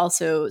there were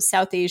also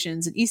South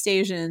Asians and East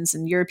Asians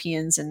and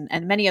Europeans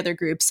and many other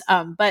groups.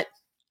 But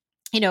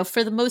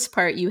for the most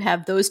part, you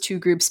have those two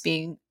groups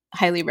being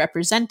highly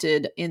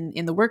represented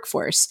in the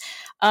workforce.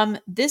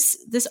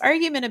 This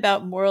argument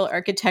about moral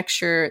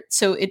architecture,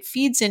 so it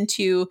feeds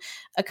into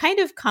a kind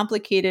of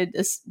complicated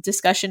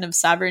discussion of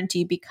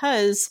sovereignty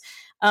because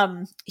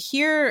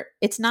here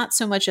it's not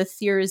so much a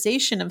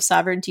theorization of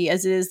sovereignty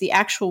as it is the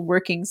actual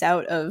workings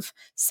out of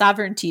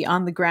sovereignty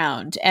on the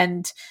ground.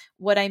 And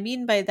what I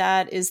mean by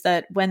that is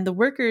that when the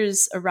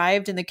workers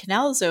arrived in the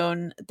Canal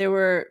Zone, there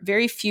were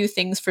very few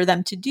things for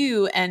them to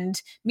do. And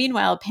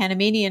meanwhile,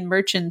 Panamanian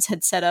merchants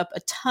had set up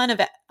a ton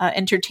of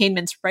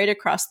entertainments right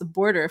across the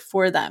border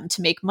for them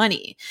to make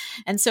money.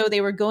 And so they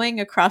were going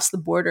across the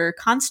border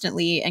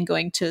constantly and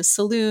going to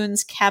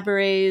saloons,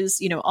 cabarets,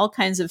 all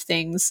kinds of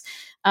things.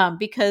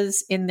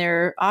 Because in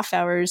their off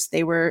hours,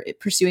 they were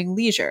pursuing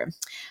leisure.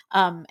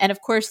 And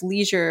of course,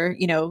 leisure,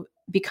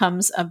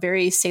 becomes a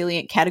very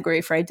salient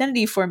category for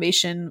identity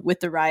formation with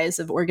the rise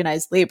of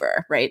organized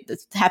labor, right?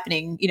 That's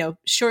happening,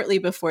 shortly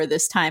before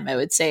this time, I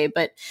would say.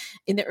 But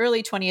in the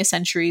early 20th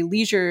century,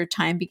 leisure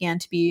time began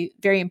to be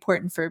very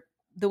important for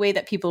the way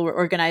that people were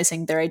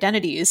organizing their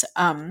identities.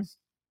 And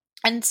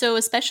so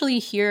especially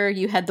here,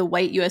 you had the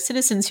white U.S.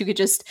 citizens who could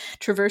just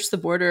traverse the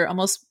border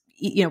almost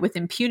with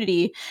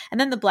impunity. And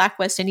then the Black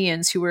West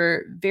Indians who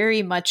were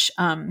very much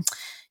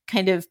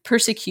kind of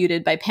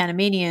persecuted by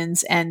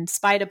Panamanians and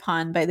spied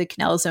upon by the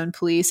Canal Zone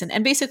police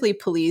and basically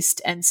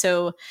policed. And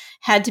so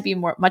had to be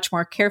much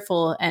more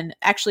careful and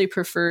actually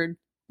preferred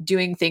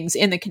doing things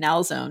in the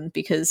Canal Zone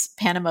because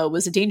Panama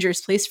was a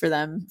dangerous place for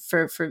them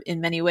for in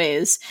many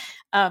ways.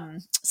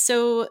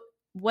 So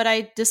what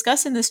I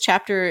discuss in this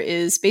chapter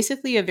is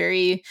basically a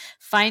very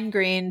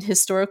fine-grained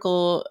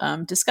historical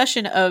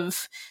discussion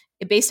of,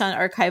 based on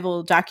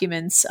archival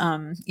documents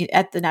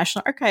at the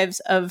National Archives,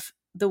 of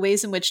the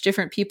ways in which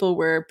different people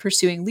were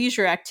pursuing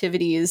leisure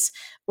activities,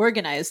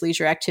 organized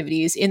leisure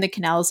activities in the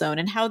Canal Zone,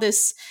 and how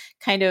this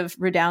kind of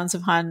redounds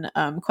upon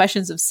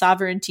questions of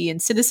sovereignty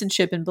and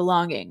citizenship and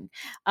belonging.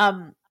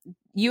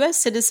 U.S.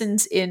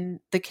 citizens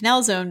in the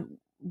Canal Zone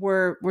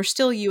were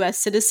still U.S.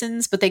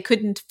 citizens, but they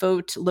couldn't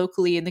vote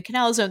locally in the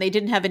Canal Zone. They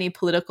didn't have any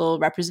political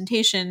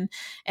representation,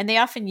 and they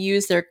often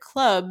used their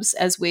clubs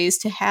as ways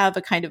to have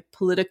a kind of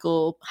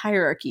political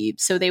hierarchy.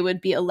 So they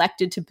would be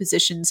elected to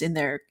positions in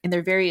their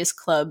various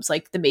clubs,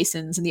 like the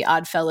Masons and the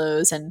Odd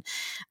Fellows and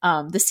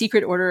the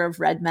Secret Order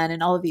of Red Men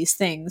and all of these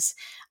things.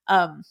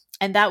 And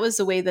that was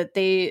the way that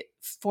they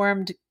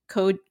formed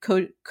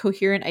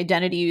coherent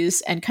identities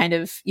and kind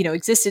of,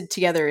 existed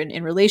together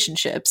in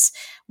relationships.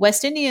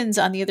 West Indians,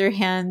 on the other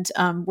hand,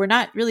 were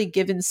not really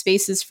given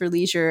spaces for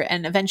leisure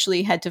and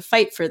eventually had to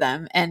fight for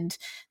them. And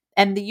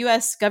the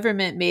U.S.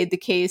 government made the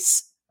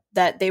case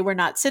that they were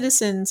not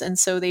citizens and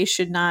so they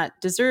should not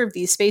deserve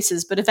these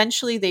spaces. But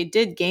eventually they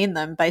did gain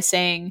them by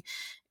saying,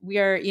 we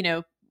are,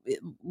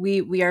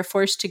 we are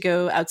forced to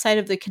go outside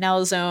of the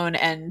Canal Zone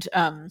and,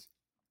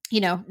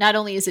 not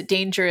only is it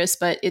dangerous,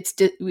 but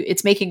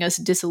it's making us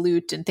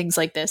dissolute and things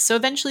like this. So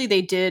eventually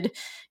they did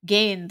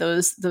gain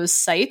those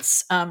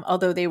sites,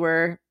 although they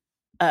were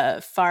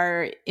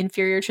far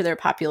inferior to their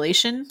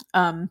population.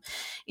 In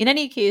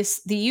any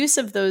case, the use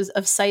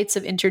of sites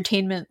of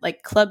entertainment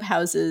like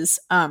clubhouses,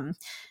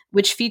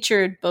 which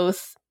featured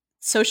both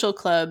social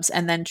clubs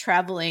and then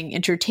traveling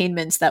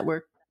entertainments that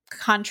were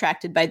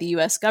contracted by the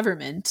U.S.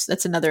 government,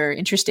 that's another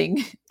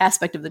interesting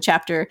aspect of the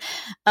chapter,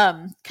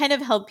 kind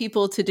of help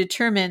people to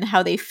determine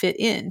how they fit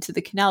into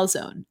the Canal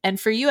Zone.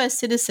 And for U.S.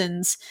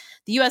 citizens,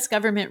 the U.S.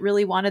 government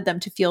really wanted them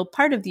to feel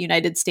part of the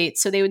United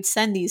States, so they would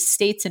send these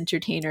states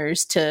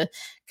entertainers to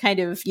kind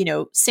of,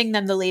 sing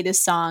them the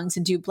latest songs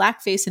and do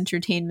blackface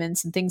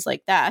entertainments and things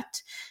like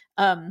that.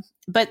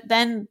 But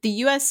then the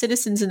U.S.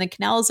 citizens in the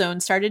Canal Zone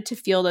started to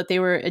feel that they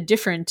were a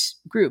different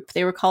group.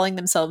 They were calling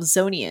themselves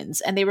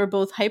Zonians, and they were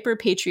both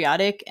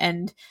hyper-patriotic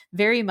and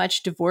very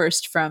much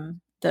divorced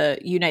from the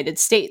United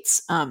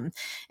States, and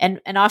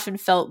often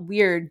felt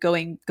weird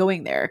going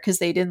there because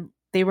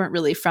they weren't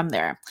really from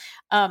there.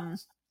 And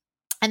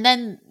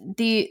then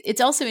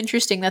it's also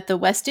interesting that the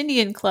West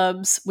Indian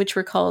clubs, which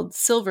were called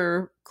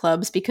silver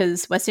clubs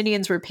because West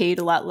Indians were paid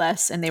a lot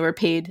less and they were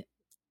paid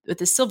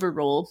the silver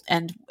roll,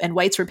 and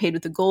whites were paid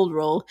with the gold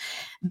roll.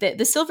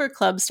 The Silver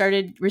Club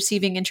started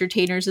receiving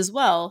entertainers as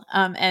well,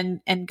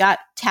 and got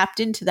tapped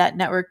into that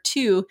network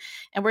too,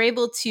 and were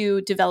able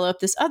to develop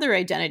this other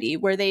identity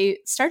where they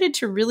started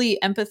to really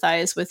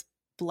empathize with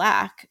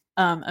Black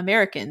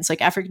Americans,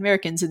 like African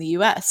Americans in the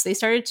U.S. They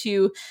started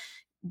to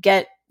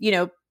get,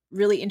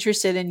 really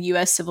interested in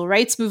U.S. civil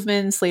rights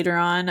movements later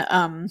on,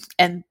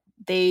 and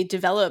they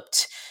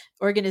developed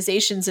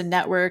organizations and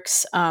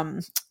networks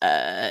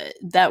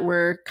that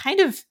were kind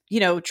of,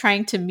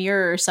 trying to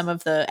mirror some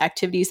of the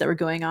activities that were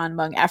going on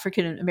among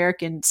African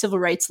American civil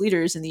rights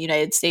leaders in the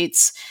United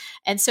States.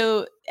 And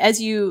so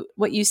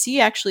what you see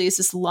actually is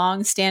this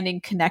long-standing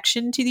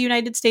connection to the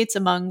United States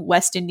among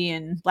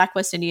Black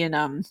West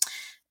Indian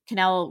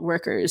canal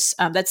workers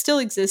that still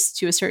exists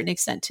to a certain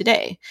extent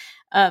today.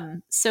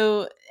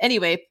 So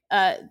anyway,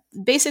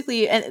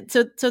 basically,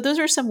 so those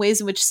are some ways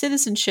in which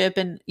citizenship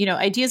and,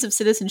 ideas of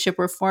citizenship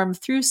were formed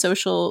through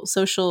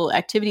social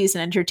activities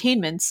and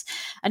entertainments.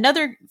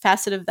 Another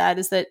facet of that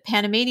is that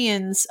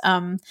Panamanians,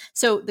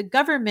 so the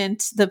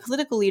government, the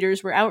political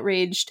leaders were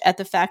outraged at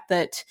the fact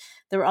that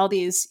there were all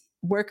these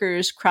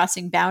workers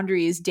crossing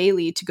boundaries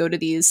daily to go to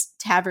these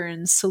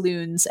taverns,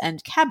 saloons,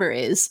 and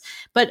cabarets.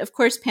 But of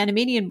course,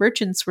 Panamanian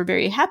merchants were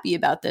very happy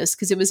about this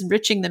because it was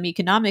enriching them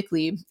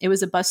economically. It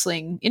was a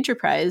bustling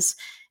enterprise.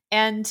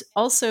 And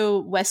also,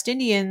 West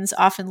Indians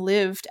often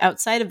lived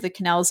outside of the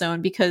canal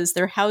zone because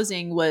their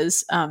housing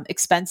was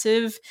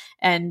expensive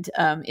and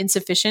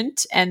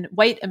insufficient. And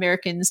white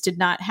Americans did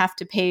not have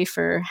to pay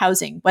for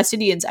housing. West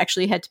Indians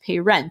actually had to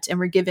pay rent and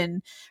were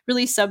given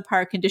really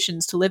subpar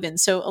conditions to live in.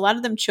 So a lot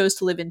of them chose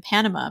to live in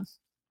Panama.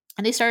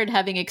 And they started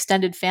having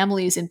extended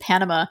families in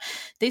Panama.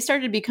 They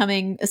started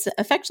becoming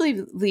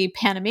effectively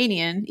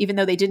Panamanian, even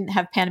though they didn't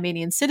have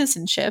Panamanian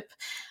citizenship.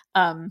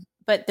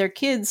 But their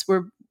kids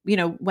were,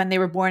 when they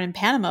were born in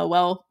Panama,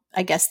 well,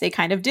 I guess they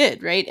kind of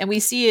did, right? And we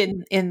see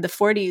in the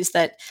 40s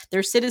that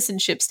their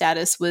citizenship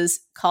status was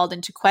called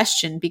into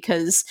question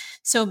because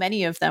so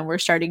many of them were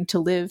starting to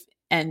live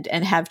and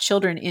have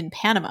children in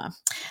Panama.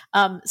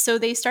 So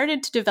they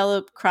started to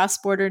develop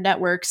cross-border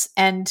networks.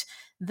 And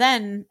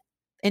then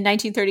in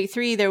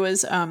 1933, there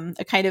was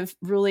a kind of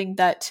ruling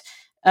that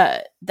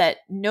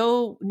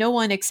no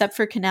one except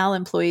for canal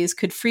employees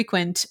could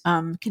frequent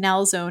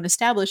canal zone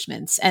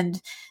establishments. And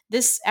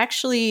this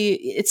actually,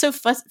 it's so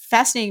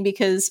fascinating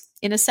because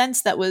in a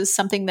sense that was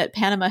something that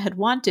Panama had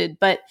wanted,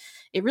 but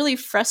it really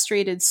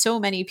frustrated so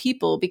many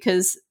people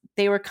because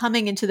they were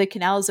coming into the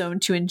canal zone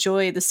to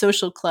enjoy the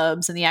social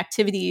clubs and the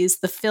activities,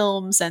 the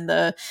films and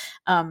the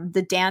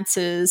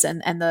dances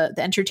and the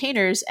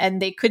entertainers,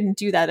 and they couldn't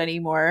do that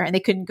anymore. And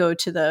they couldn't go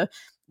to the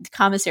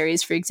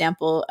commissaries, for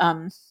example.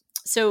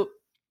 So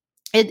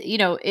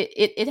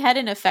it had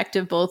an effect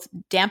of both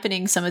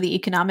dampening some of the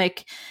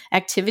economic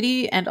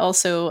activity and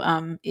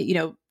also,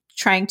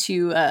 trying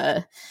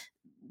to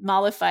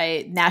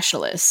mollify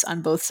nationalists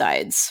on both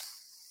sides.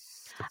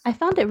 I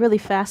found it really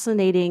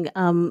fascinating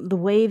the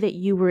way that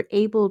you were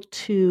able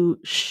to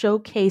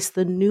showcase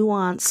the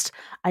nuanced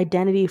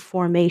identity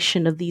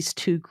formation of these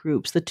two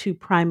groups, the two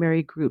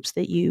primary groups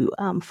that you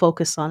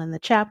focus on in the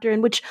chapter,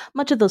 in which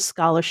much of the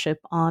scholarship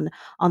on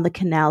the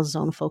canal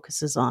zone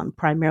focuses on,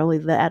 primarily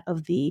that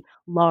of the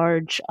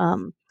large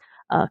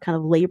kind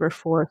of labor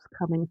force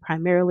coming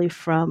primarily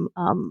from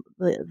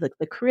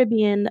the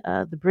Caribbean,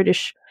 the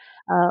British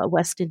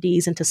West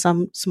Indies, and to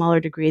some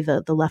smaller degree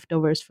the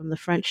leftovers from the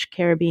French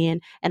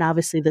Caribbean, and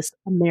obviously this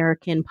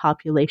American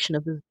population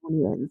of the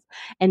Zonians.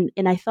 And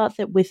I thought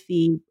that with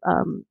the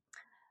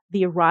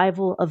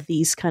arrival of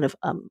these kind of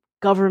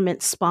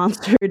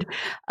government-sponsored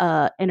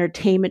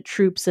entertainment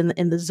troops and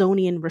the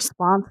Zonian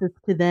responses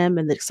to them,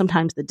 and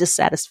sometimes the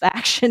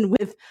dissatisfaction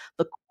with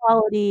the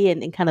quality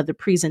and kind of the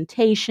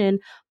presentation,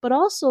 but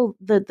also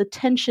the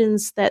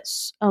tensions that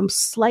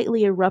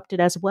slightly erupted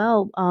as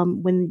well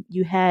when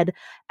you had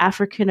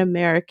African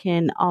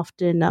American,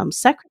 often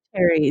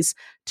secretaries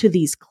to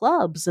these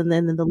clubs, and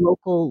then in the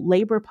local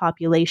labor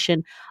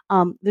population.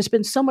 There's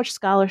been so much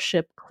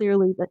scholarship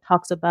clearly that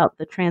talks about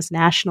the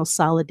transnational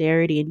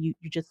solidarity, and you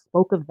just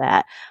spoke of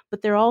that.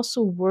 But there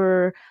also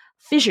were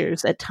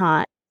fissures at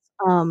times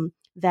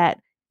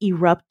that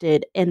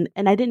erupted, and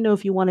I didn't know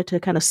if you wanted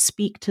to kind of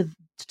speak to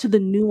the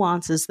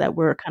nuances that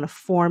were kind of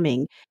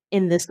forming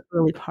in this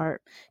early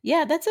part.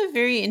 Yeah, that's a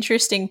very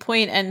interesting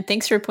point, and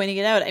thanks for pointing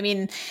it out. I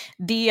mean,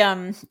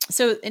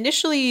 so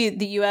initially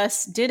the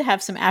U.S. did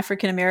have some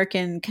African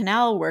American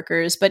canal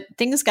workers, but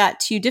things got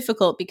too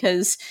difficult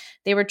because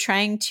they were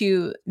trying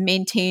to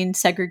maintain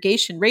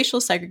segregation,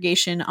 racial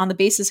segregation, on the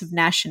basis of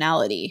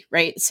nationality,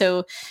 right?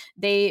 So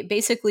they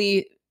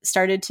basically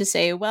started to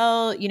say,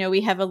 well, we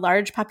have a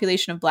large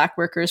population of Black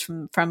workers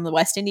from the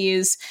West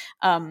Indies.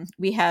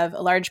 We have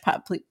a large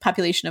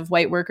population of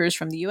white workers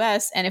from the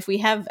U.S. And if we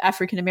have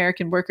African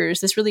American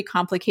workers, this really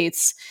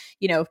complicates,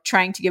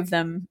 trying to give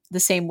them the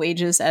same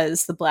wages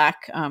as the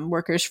Black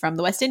workers from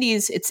the West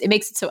Indies. It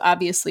makes it so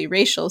obviously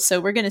racial.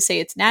 So we're going to say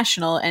it's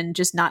national and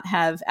just not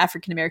have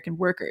African American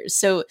workers.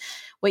 So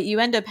what you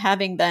end up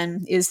having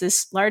then is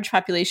this large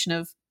population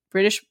of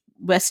British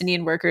West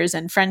Indian workers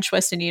and French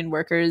West Indian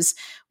workers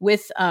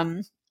with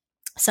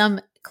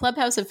some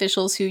clubhouse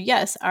officials who,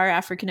 yes, are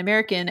African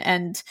American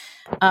and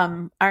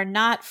are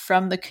not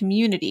from the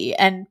community.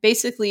 And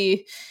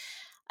basically,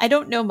 I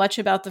don't know much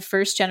about the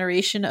first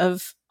generation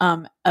of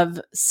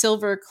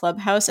silver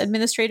clubhouse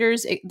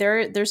administrators.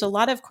 There's a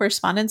lot of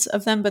correspondence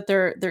of them, but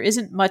there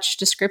isn't much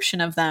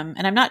description of them.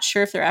 And I'm not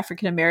sure if they're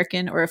African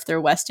American or if they're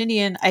West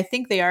Indian. I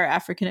think they are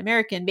African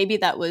American. Maybe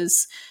that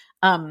was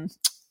some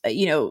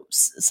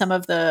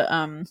of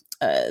the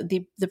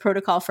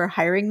protocol for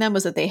hiring them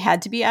was that they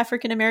had to be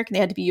African American. They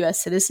had to be U.S.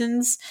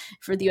 citizens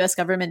for the U.S.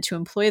 government to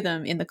employ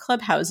them in the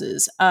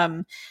clubhouses.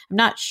 I'm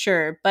not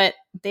sure, but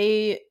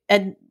the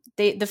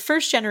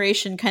first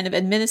generation kind of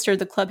administered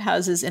the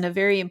clubhouses in a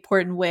very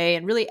important way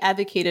and really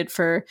advocated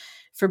for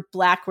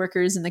Black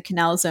workers in the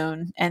Canal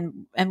Zone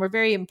and were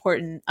very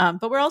important.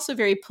 But we're also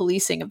very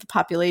policing of the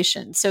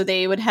population. So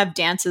they would have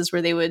dances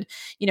where they would,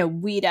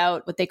 weed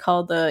out what they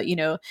call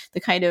the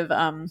kind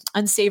of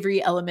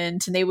unsavory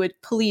element, and they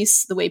would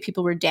police the way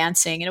people were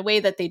dancing in a way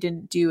that they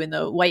didn't do in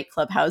the white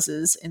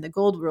clubhouses, in the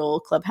gold roll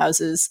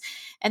clubhouses.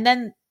 And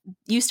then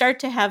you start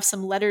to have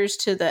some letters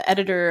to the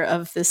editor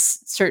of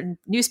this certain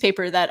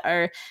newspaper that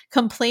are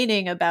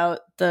complaining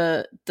about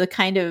the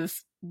kind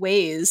of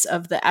ways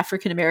of the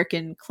African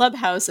American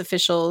clubhouse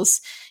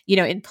officials,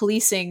 in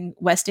policing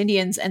West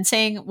Indians, and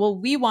saying, well,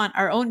 we want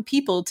our own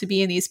people to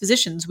be in these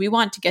positions. We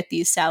want to get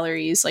these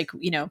salaries,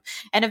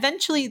 and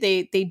eventually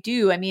they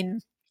do. I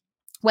mean,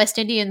 West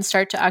Indians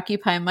start to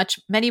occupy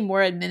many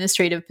more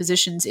administrative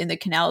positions in the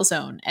Canal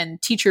Zone and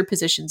teacher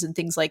positions and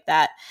things like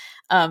that.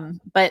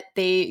 But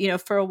they,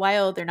 for a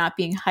while, they're not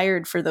being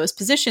hired for those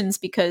positions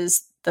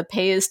because the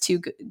pay is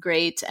too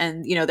great,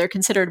 and they're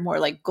considered more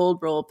like gold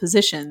roll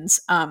positions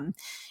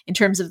in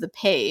terms of the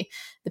pay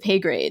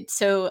grade.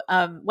 So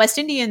West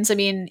Indians, I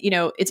mean,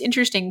 it's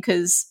interesting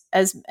because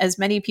as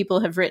many people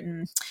have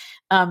written,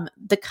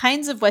 the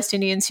kinds of West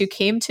Indians who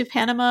came to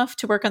Panama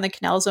to work on the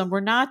Canal Zone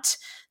were not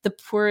the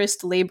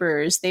poorest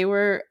laborers. They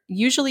were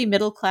usually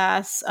middle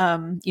class.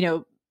 Some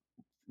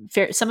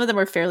of them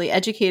were fairly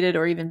educated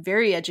or even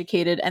very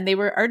educated, and they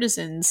were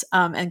artisans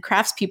and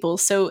craftspeople.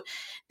 So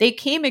they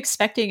came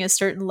expecting a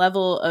certain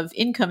level of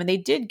income, and they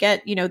did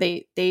get,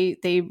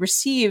 they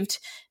received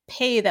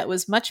pay that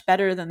was much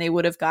better than they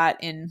would have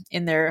got in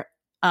their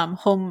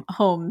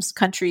homes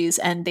countries,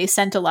 and they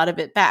sent a lot of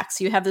it back.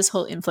 So you have this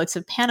whole influx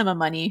of Panama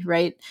money,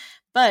 right?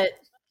 But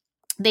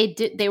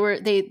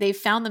they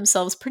found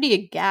themselves pretty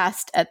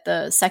aghast at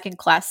the second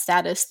class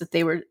status that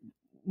they were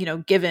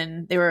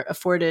they were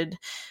afforded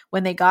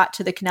when they got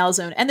to the Canal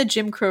Zone, and the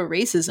Jim Crow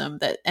racism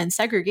and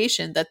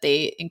segregation that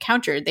they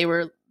encountered. They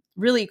were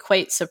really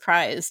quite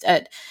surprised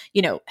at,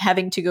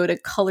 having to go to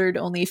colored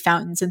only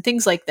fountains and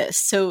things like this.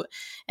 So,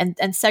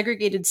 and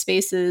segregated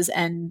spaces,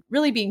 and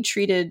really being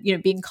treated,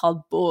 being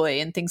called boy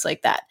and things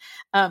like that.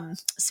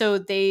 So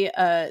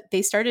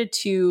they started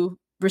to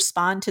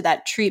respond to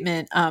that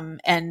treatment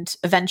and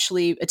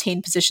eventually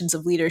attain positions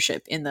of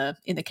leadership in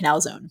the Canal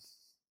Zone.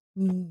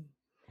 Mm.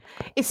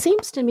 It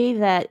seems to me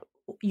that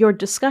your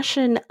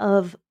discussion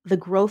of the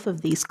growth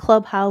of these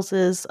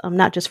clubhouses,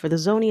 not just for the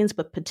Zonians,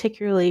 but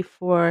particularly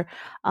for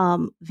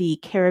the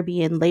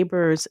Caribbean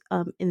laborers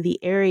in the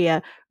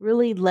area,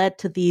 really led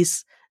to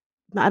this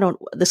kind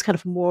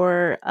of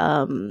more,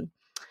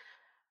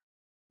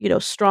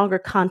 stronger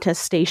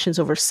contestations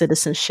over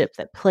citizenship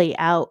that play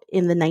out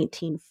in the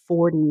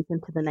 1940s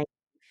into the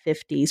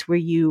 1950s, where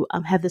you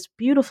have this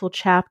beautiful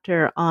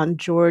chapter on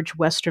George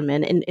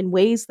Westerman in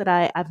ways that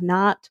I've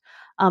not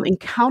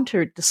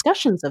encountered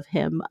discussions of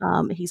him.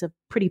 He's a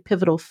pretty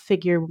pivotal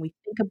figure when we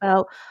think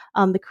about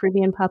the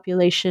Caribbean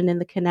population in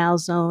the Canal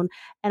Zone.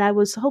 And I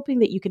was hoping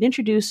that you could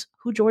introduce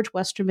who George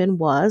Westerman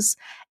was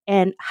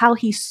and how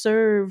he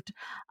served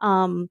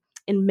in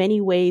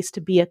many ways to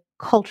be a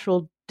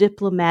cultural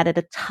diplomat at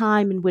a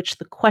time in which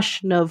the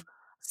question of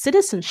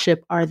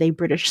citizenship, are they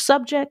British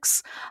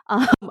subjects?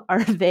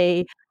 Are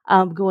they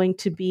going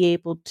to be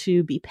able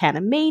to be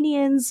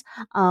Panamanians?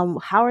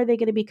 How are they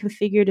going to be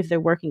configured if they're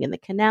working in the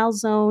Canal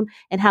Zone?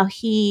 And how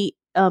he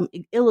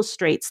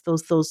illustrates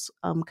those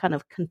kind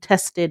of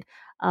contested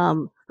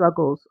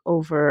struggles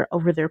over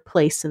their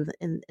place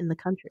in the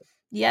country.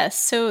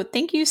 Yes. So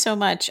thank you so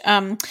much.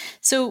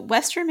 So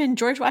Westerman,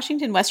 George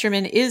Washington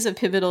Westerman, is a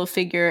pivotal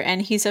figure,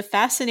 and he's a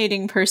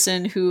fascinating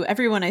person who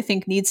everyone, I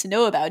think, needs to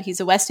know about. He's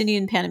a West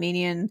Indian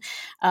Panamanian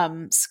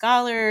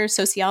scholar,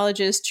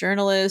 sociologist,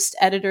 journalist,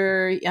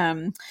 editor.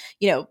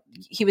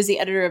 He was the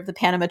editor of the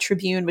Panama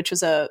Tribune, which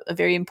was a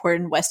very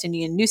important West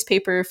Indian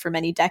newspaper for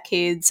many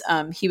decades.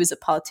 He was a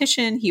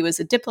politician, he was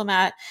a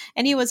diplomat,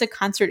 and he was a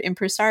concert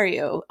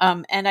impresario.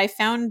 And I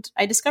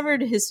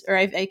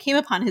came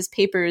upon his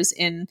papers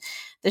in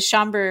the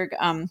Schomburg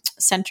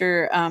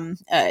Center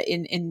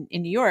in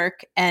New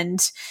York,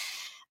 and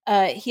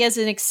he has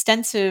an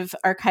extensive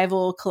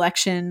archival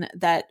collection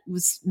that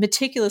was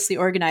meticulously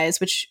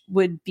organized, which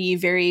would be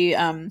very,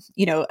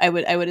 I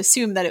would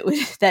assume that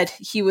that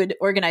he would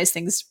organize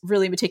things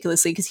really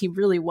meticulously, because he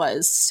really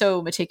was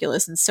so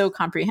meticulous and so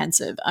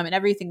comprehensive in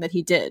everything that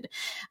he did.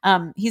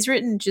 He's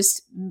written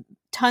just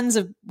tons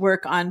of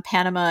work on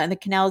Panama and the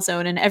Canal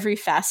Zone and every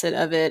facet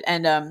of it,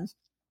 and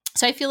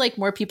so I feel like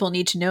more people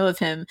need to know of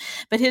him.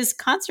 But his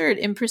concert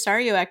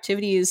impresario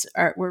activities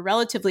were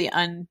relatively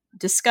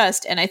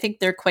undiscussed, and I think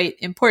they're quite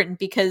important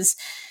because,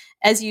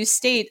 as you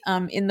state,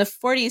 in the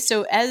 40s,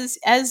 so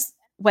as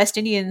West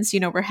Indians,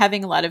 were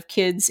having a lot of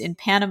kids in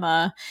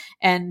Panama,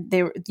 and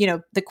they were,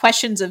 the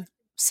questions of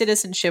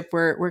citizenship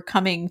were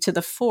coming to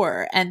the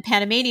fore, and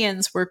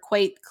Panamanians were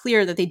quite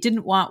clear that they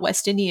didn't want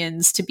West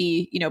Indians to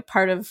be,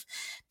 part of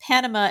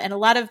Panama, and a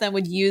lot of them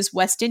would use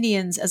West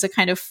Indians as a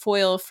kind of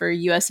foil for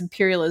U.S.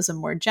 imperialism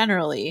more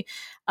generally.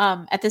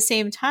 At the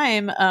same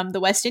time, the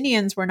West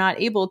Indians were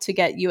not able to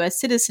get U.S.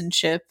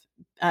 citizenship,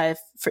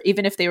 for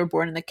even if they were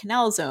born in the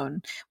Canal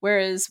Zone,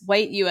 whereas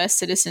white U.S.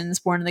 citizens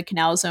born in the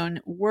Canal Zone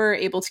were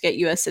able to get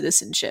U.S.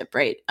 citizenship,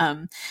 right?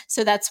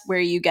 So that's where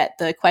you get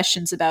the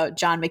questions about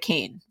John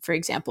McCain, for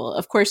example.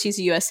 Of course, he's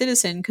a U.S.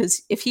 citizen,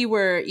 because if he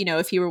were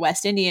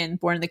West Indian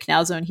born in the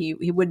Canal Zone, he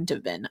wouldn't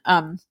have been.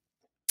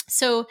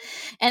 So,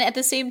 and at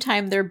the same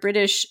time, their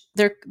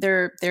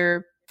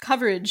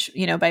coverage,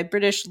 by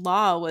British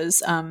law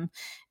was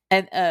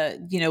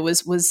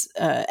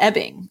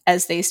ebbing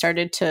as they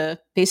started to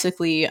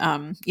basically,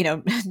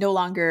 no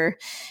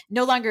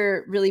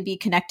longer really be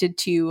connected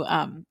to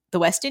the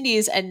West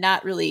Indies and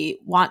not really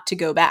want to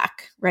go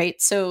back,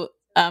 right? So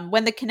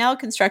when the canal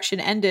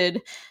construction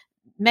ended,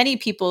 many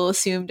people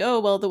assumed, oh,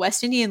 well, the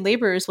West Indian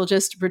laborers will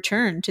just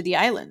return to the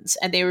islands.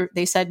 And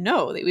they said,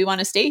 no, we want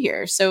to stay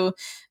here. So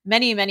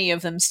many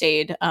of them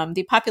stayed.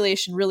 The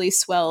population really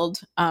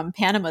swelled,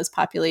 Panama's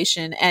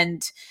population.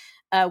 And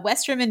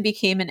Westerman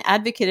became an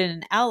advocate and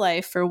an ally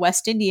for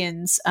West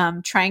Indians,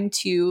 trying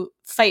to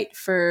fight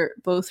for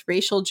both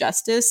racial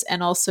justice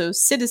and also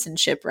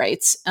citizenship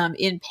rights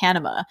in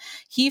Panama.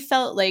 He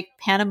felt like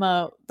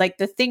Panama, like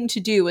the thing to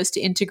do was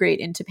to integrate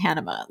into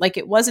Panama. Like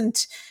it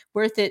wasn't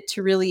worth it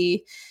to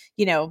really,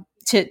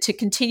 to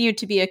continue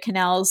to be a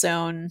canal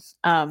zone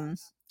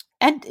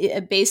and a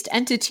based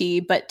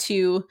entity, but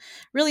to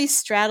really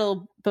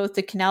straddle both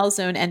the Canal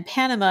Zone and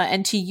Panama,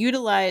 and to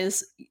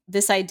utilize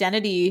this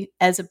identity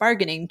as a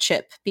bargaining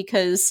chip,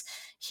 because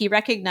he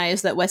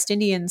recognized that West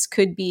Indians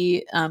could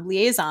be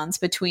liaisons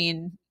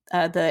between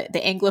the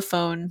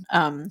Anglophone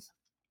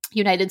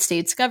United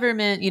States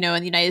government,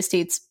 and the United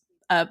States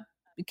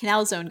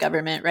Canal Zone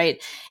government,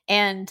 right?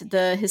 And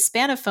the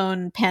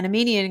Hispanophone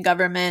Panamanian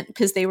government,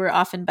 because they were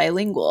often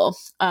bilingual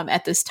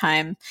at this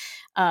time.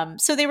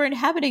 So they were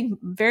inhabiting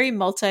very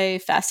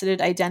multifaceted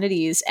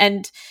identities.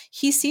 And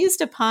he seized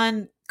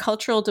upon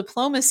cultural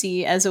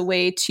diplomacy as a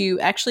way to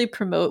actually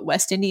promote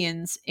West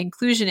Indians'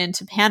 inclusion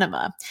into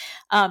Panama.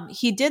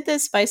 He did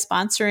this by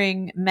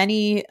sponsoring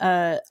many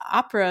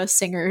opera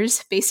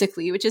singers,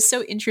 basically, which is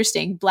so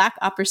interesting, Black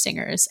opera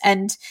singers.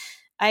 And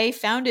I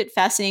found it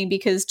fascinating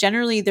because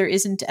generally there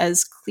isn't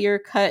as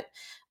clear-cut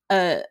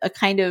a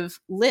kind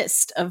of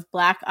list of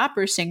Black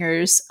opera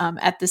singers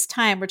at this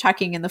time. We're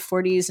talking in the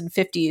 40s and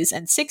 50s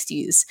and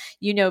 60s.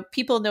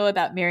 People know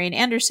about Marian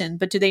Anderson,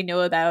 but do they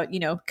know about,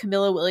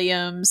 Camilla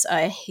Williams,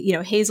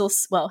 Hazel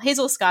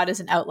Scott is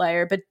an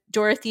outlier, but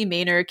Dorothy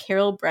Maynard,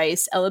 Carol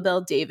Bryce, Ella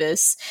Belle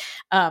Davis,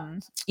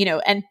 and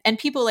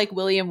people like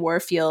William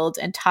Warfield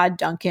and Todd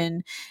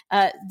Duncan.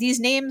 These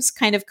names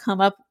kind of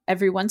come up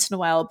every once in a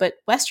while, but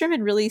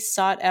Westerman really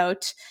sought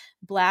out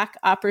Black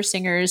opera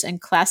singers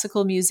and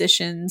classical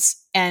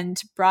musicians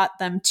and brought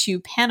them to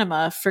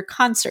Panama for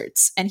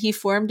concerts. And he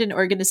formed an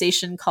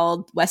organization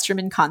called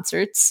Westerman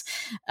Concerts,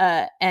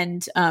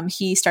 and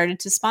he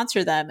started to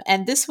sponsor them.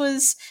 And this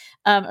was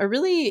a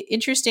really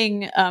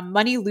interesting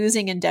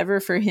money-losing endeavor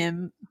for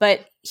him,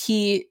 but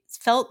he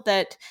felt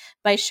that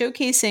by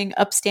showcasing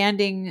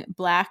upstanding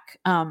Black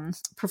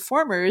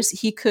performers,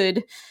 he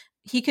could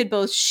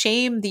both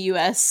shame the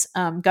U.S.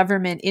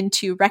 Government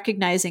into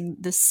recognizing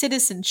the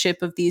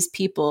citizenship of these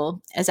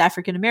people as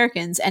African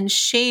Americans, and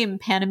shame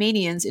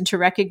Panamanians into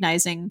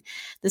recognizing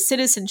the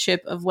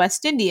citizenship of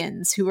West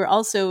Indians, who were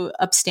also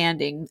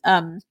upstanding.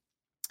 And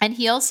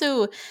he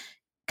also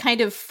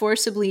kind of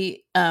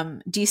forcibly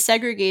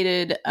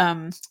desegregated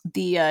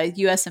the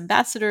U.S.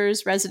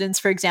 ambassadors' residence,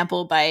 for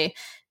example, by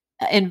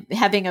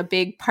having a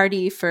big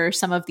party for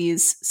some of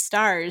these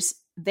stars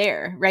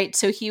there, right?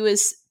 So he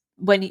was,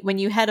 when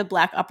you had a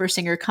Black opera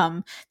singer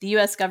come, the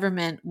U.S.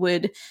 government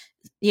would,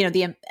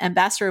 the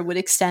ambassador would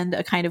extend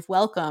a kind of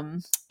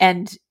welcome,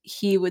 and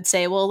he would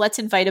say, well, let's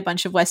invite a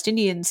bunch of West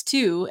Indians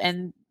too.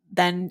 And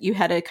then you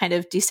had a kind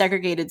of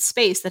desegregated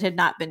space that had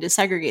not been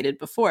desegregated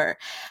before.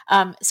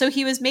 So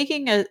he was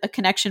making a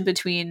connection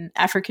between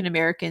African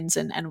Americans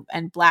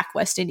and Black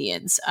West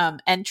Indians,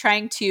 and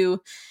trying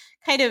to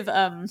kind of,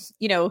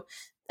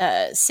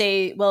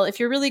 say, well, if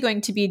you're really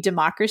going to be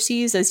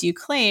democracies as you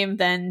claim,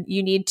 then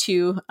you need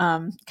to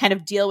kind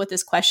of deal with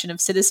this question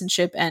of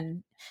citizenship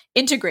and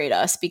integrate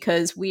us,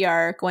 because we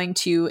are going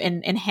to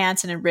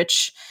enhance and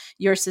enrich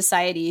your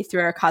society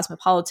through our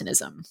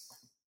cosmopolitanism.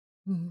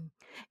 Mhm.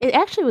 It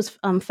actually was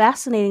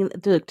fascinating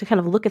to kind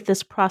of look at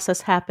this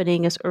process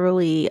happening as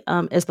early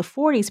as the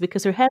 40s,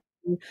 because there had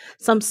been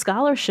some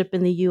scholarship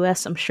in the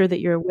U.S., I'm sure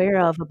that you're aware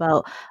of,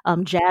 about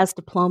jazz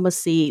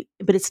diplomacy,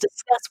 but it's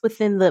discussed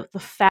within the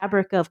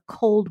fabric of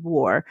Cold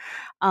War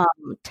um,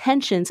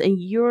 tensions, and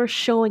you're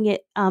showing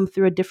it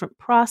through a different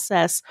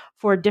process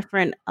for a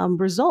different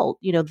result.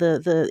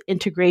 The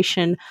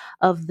integration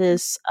of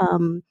this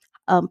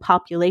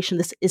population,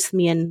 this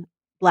Isthmian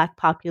Black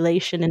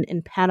population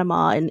in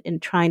Panama,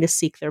 and trying to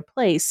seek their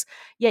place.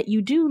 Yet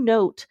you do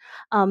note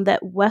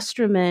that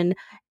Westerman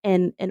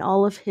and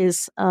all of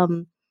his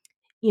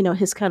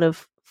his kind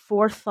of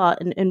forethought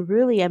and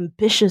really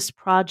ambitious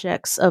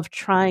projects of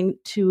trying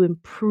to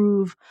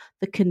improve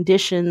the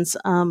conditions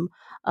of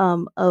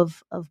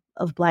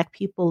Black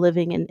people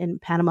living in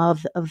Panama,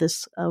 of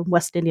this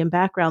West Indian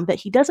background, that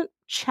he doesn't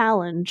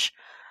challenge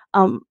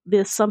the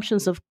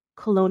assumptions of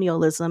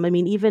colonialism. I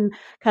mean, even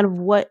kind of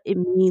what it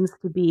means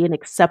to be an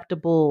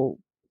acceptable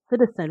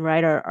citizen,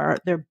 right? Are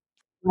there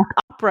Black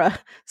opera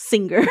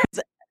singers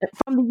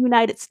from the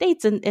United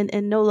States,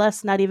 and no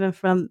less, not even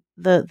from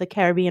the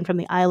Caribbean, from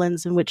the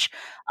islands in which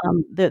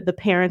the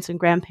parents and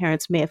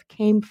grandparents may have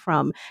came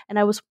from. And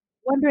I was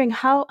wondering,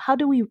 how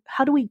do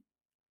we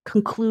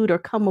conclude or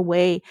come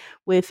away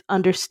with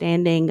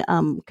understanding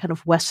kind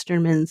of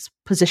Westerman's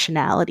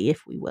positionality,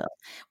 if we will?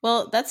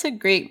 Well, that's a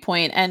great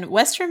point. And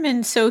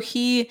Westerman, so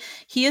he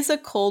is a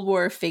Cold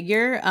War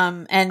figure,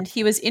 and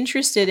he was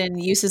interested in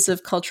uses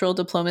of cultural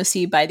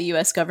diplomacy by the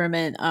U.S.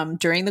 government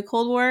during the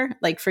Cold War,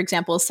 like, for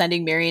example,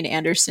 sending Marian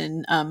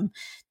Anderson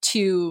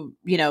to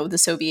the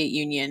Soviet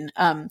Union.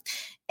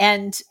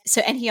 And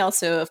he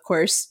also, of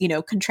course,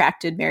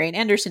 contracted Marian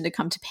Anderson to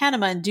come to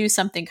Panama and do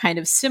something kind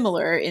of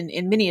similar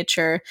in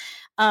miniature.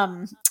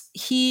 Um,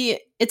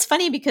 it's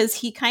funny because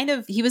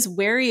he was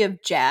wary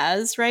of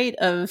jazz, right?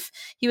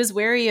 He was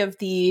wary of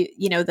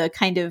the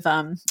kind of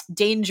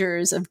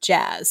dangers of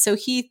jazz. So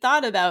he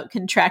thought about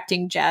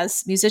contracting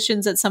jazz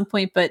musicians at some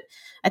point, but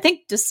I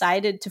think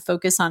decided to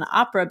focus on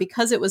opera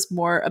because it was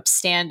more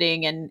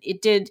upstanding and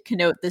it did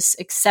connote this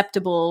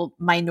acceptable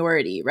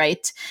minority,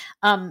 right?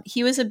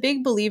 He was a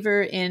big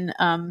believer in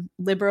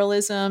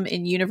liberalism,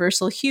 in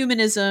universal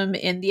humanism,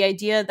 in the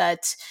idea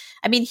that,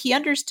 I mean, he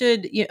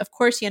understood, of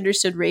course, he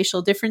understood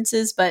racial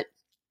differences, but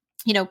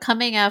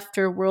coming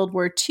after World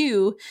War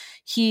II,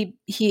 he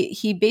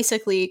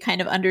basically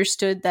kind of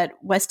understood that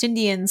West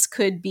Indians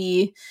could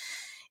be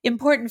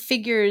important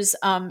figures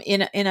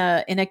in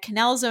a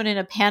canal zone in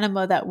a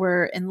Panama that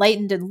were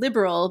enlightened and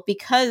liberal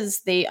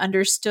because they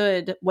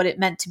understood what it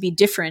meant to be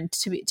different,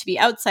 to be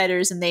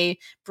outsiders, and they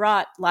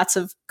brought lots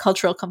of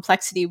cultural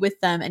complexity with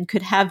them and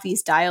could have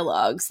these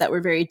dialogues that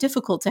were very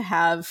difficult to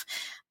have.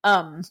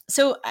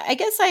 So I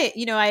guess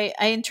I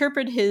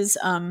interpret his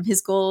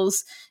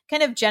goals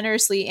kind of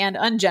generously and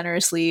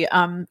ungenerously.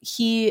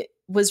 He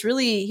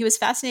was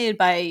fascinated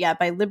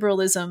by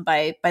liberalism,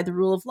 by the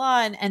rule of law,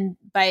 and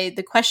by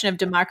the question of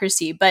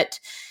democracy. But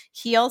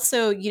he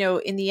also,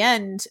 in the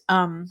end,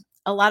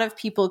 a lot of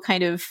people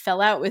kind of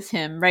fell out with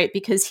him, right?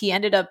 Because he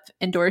ended up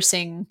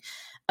endorsing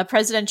a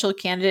presidential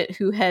candidate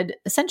who had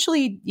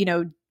essentially,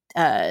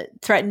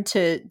 threatened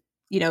to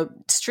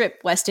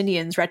strip West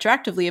Indians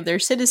retroactively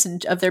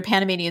of their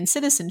Panamanian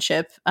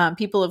citizenship,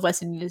 people of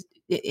West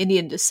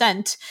Indian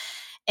descent.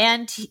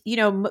 And,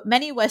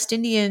 many West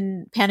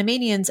Indian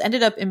Panamanians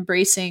ended up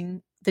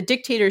embracing the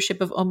dictatorship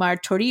of Omar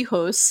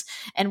Torrijos,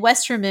 and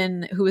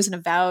Westerman, who was an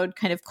avowed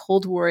kind of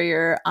Cold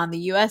Warrior on the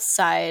US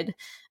side,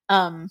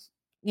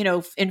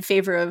 in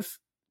favor of,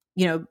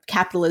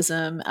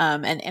 capitalism,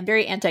 and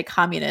very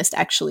anti-communist,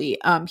 actually.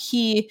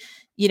 He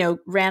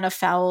ran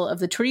afoul of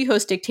the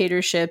Torrijos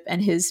dictatorship,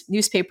 and his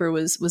newspaper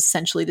was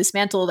essentially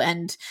dismantled.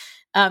 And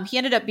he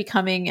ended up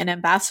becoming an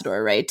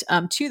ambassador, right,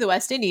 to the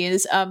West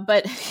Indies,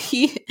 but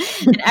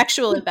an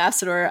actual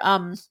ambassador,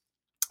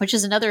 which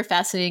is another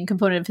fascinating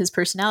component of his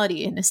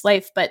personality in his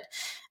life. But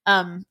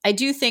I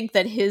do think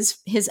that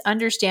his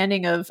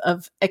understanding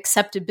of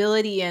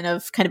acceptability and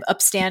of kind of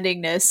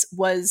upstandingness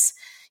was,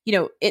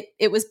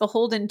 it was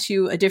beholden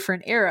to a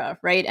different era,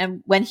 right?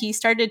 And when he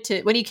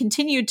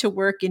continued to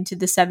work into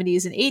the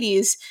 70s and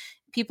 80s,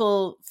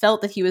 people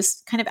felt that he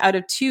was kind of out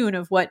of tune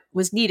of what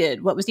was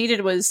needed. What was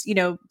needed was,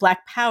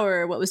 Black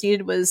power. What was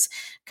needed was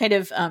kind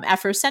of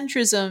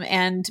Afrocentrism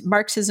and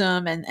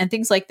Marxism and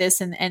things like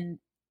this, and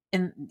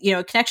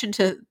a connection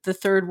to the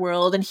third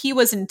world. And he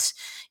wasn't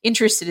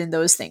interested in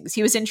those things.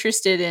 He was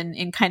interested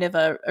in kind of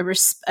a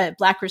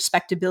Black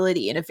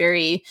respectability in a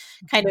very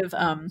kind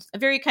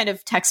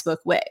of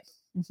textbook way.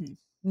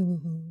 Mm-hmm.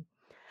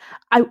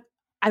 Mm-hmm.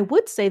 I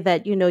would say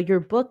that your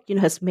book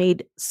has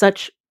made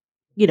such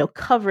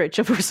coverage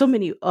of so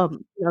many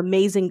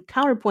amazing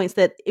counterpoints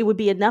that it would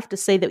be enough to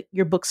say that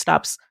your book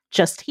stops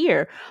just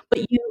here. But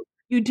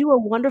You do a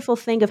wonderful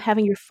thing of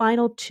having your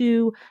final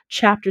 2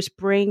 chapters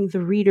bring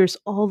the readers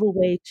all the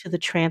way to the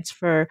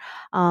transfer,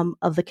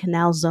 of the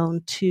Canal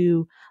Zone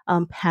to,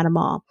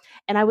 Panama,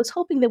 and I was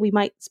hoping that we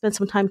might spend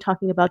some time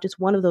talking about just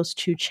one of those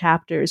 2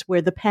 chapters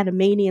where the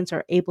Panamanians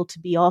are able to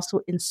be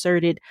also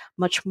inserted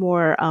much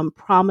more,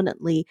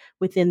 prominently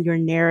within your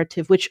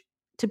narrative, which,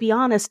 to be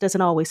honest,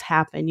 doesn't always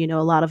happen. You know,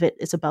 a lot of it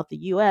is about the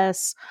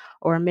US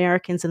or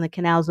Americans in the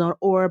Canal Zone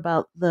or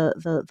about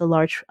the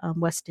large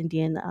West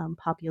Indian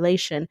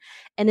population.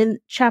 And in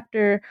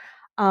chapter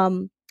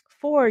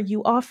 4,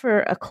 you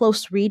offer a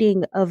close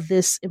reading of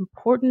this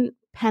important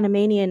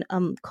Panamanian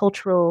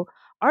cultural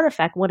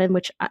artifact, one in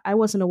which I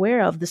wasn't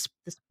aware of, this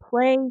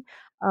play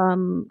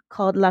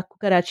called La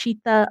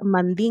Cucarachita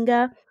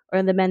Mandinga,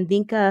 or the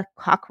Mandinka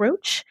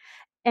cockroach.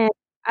 And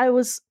I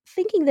was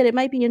thinking that it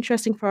might be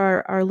interesting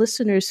for our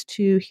listeners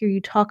to hear you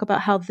talk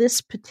about how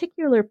this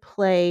particular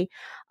play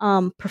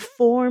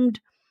performed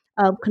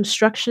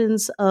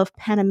constructions of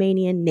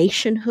Panamanian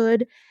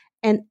nationhood,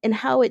 and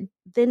how it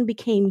then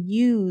became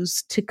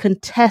used to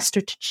contest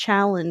or to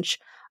challenge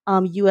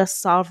U.S.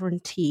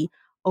 sovereignty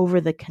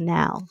over the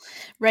canal.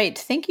 Right.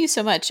 Thank you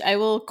so much. I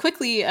will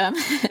quickly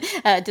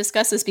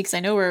discuss this because I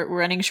know we're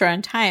running short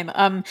on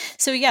time.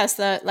 So yes,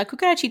 the La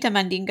Cucarachita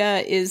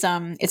Mandinga is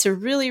it's a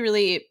really,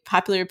 really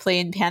popular play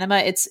in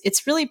Panama.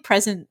 It's really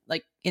present,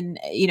 like, in,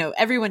 you know,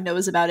 everyone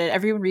knows about it.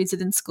 Everyone reads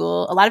it in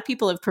school. A lot of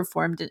people have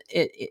performed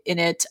it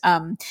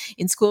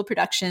in school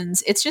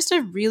productions. It's just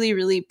a really,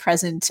 really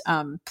present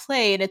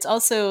play, and it's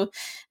also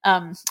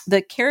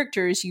the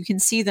characters, you can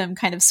see them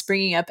kind of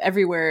springing up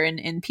everywhere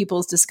in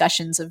people's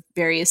discussions of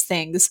various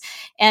things.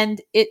 And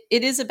it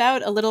is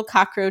about a little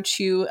cockroach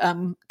who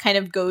kind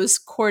of goes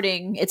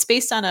courting. It's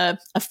based on a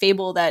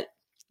fable that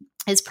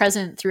is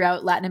present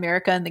throughout Latin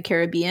America and the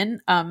Caribbean,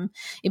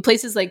 in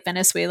places like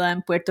Venezuela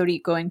and Puerto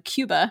Rico and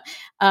Cuba.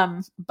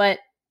 But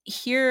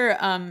here,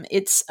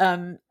 it's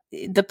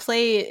the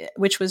play,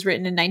 which was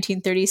written in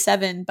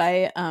 1937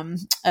 by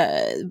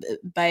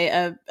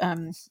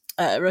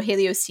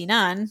Rogelio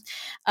Sinan,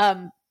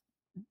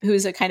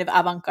 who's a kind of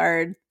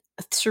avant-garde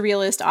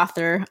surrealist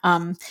author.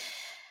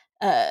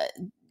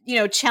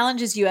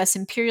 Challenges U.S.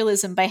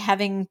 imperialism by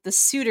having the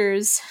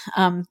suitors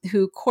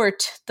who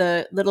court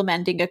the little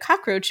Mandinga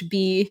cockroach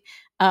be,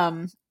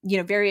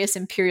 various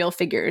imperial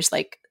figures,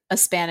 like a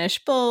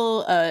Spanish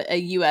bull, a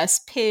U.S.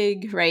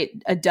 pig, right?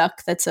 A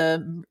duck that's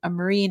a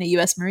Marine, a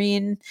U.S.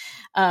 Marine.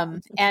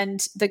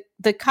 And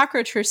the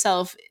cockroach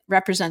herself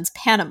represents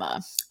Panama.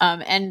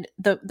 And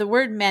the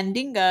word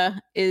Mandinga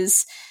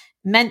is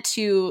meant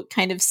to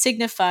kind of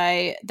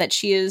signify that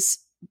she is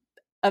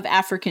of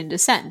African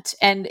descent.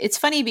 And it's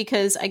funny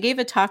because I gave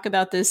a talk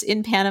about this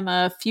in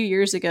Panama a few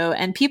years ago,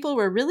 and people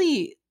were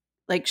really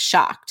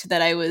shocked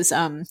that I was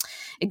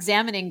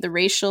examining the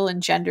racial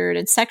and gendered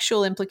and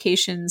sexual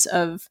implications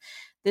of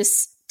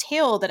this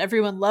tale that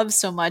everyone loves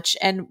so much,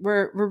 and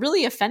were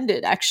really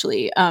offended,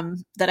 actually,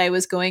 that I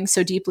was going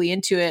so deeply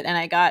into it, and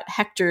I got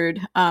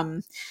hectored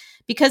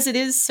because it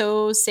is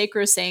so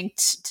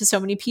sacrosanct to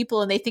so many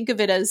people, and they think of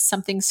it as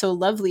something so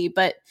lovely,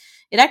 but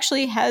it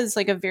actually has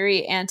a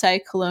very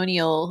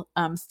anti-colonial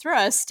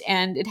thrust,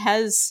 and it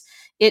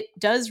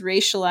does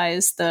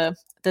racialize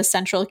the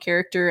central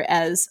character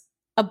as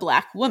a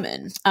Black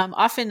woman,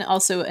 often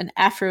also an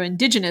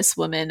Afro-Indigenous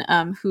woman,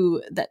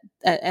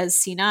 as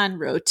Sinan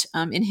wrote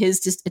in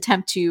his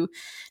attempt to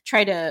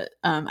try to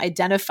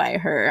identify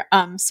her.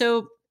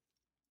 So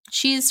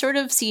she's sort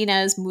of seen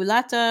as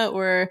mulata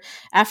or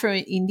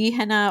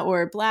Afro-Indigena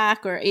or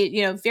Black, or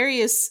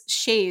various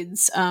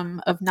shades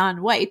of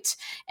non-white,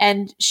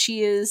 and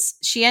she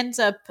ends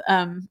up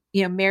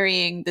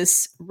marrying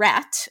this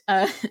rat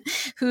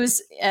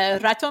who's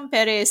Raton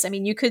Perez. I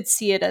mean, you could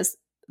see it as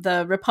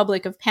the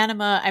Republic of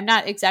Panama. I'm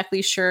not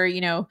exactly sure,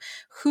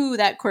 who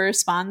that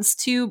corresponds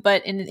to,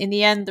 but in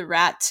the end, the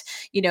rat,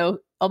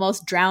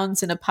 almost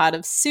drowns in a pot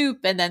of soup,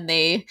 and then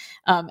they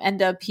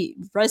end up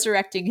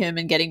resurrecting him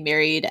and getting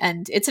married.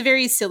 And it's a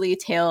very silly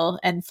tale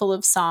and full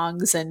of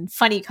songs and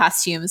funny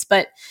costumes,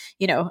 but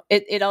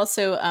it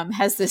also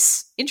has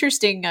this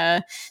interesting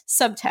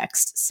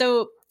subtext.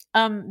 So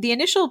the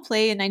initial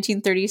play in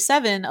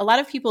 1937, a lot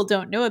of people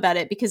don't know about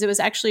it because it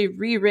was actually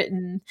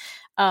rewritten.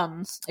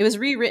 It was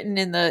rewritten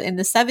in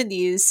the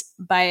 70s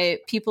by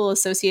people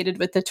associated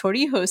with the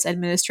Torrijos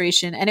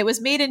administration, and it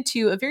was made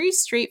into a very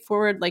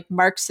straightforward,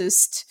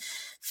 Marxist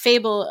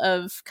fable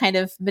of kind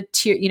of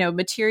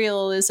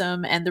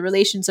materialism and the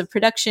relations of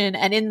production.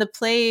 And in the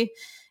play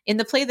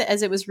that,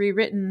 as it was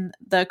rewritten,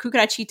 the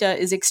Cucarachita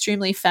is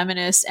extremely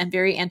feminist and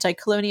very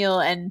anti-colonial,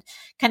 and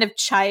kind of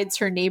chides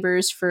her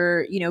neighbors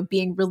for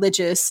being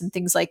religious and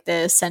things like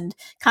this, and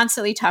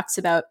constantly talks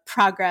about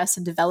progress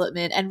and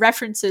development, and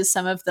references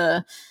some of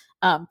the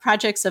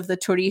projects of the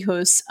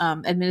Torrijos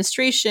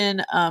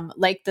administration,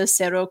 like the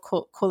Cerro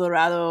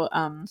Colorado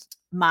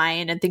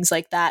mine and things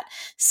like that.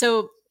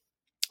 So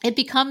it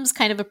becomes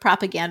kind of a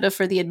propaganda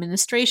for the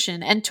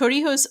administration. And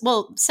Torrijos,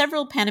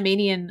 several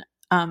Panamanian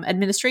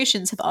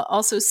administrations have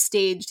also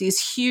staged these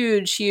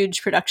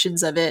huge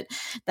productions of it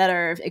that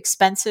are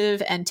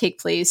expensive and take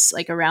place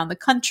like around the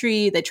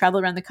country. They travel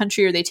around the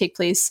country, or they take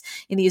place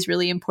in these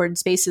really important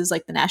spaces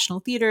like the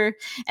National Theater.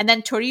 And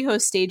then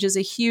Torrijos stages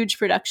a huge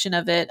production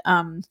of it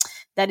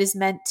that is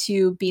meant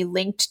to be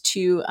linked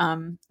to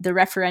the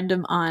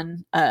referendum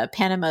on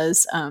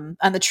Panama's on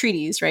the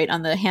treaties, right,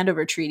 on the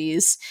handover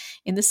treaties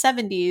in the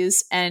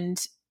 70s.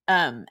 And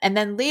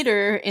then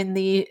later in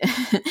the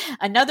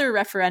another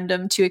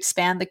referendum to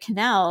expand the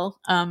canal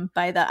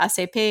by the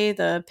ACP,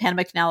 the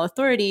Panama Canal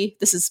Authority.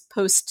 This is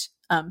post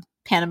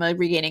Panama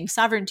regaining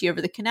sovereignty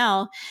over the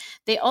canal.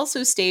 They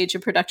also stage a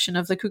production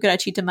of the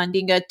Cucarachita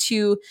Mandinga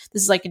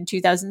this is like in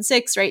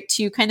 2006, right,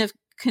 to kind of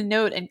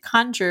connote and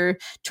conjure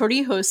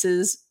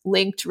Torrijos's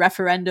linked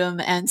referendum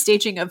and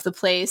staging of the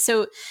play.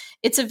 So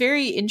it's a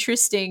very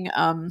interesting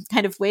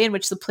kind of way in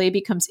which the play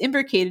becomes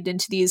imbricated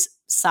into these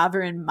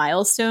sovereign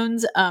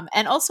milestones.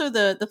 And also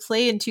the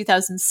play in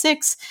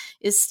 2006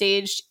 is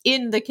staged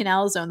in the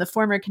Canal Zone, the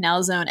former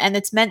Canal Zone, and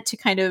it's meant to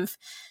kind of,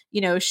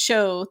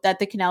 show that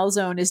the Canal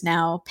Zone is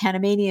now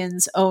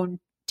Panamanians' own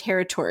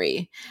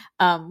territory,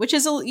 which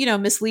is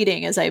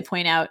misleading, as I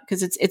point out,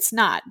 because it's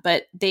not.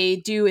 But they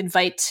do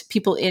invite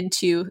people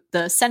into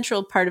the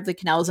central part of the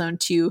Canal Zone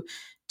to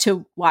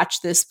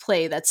watch this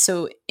play that's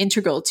so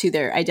integral to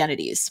their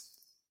identities.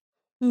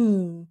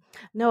 No,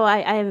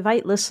 I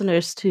invite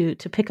listeners to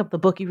pick up the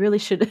book. You really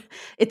should.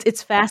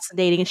 It's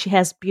fascinating, and she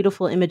has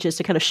beautiful images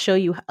to kind of show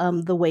you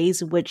the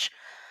ways in which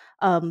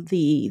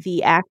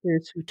the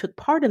actors who took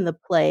part in the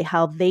play,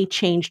 how they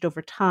changed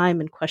over time,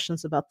 and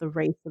questions about the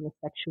race and the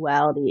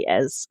sexuality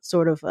as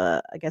sort of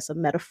a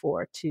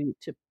metaphor to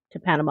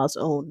Panama's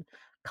own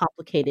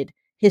complicated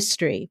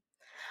history.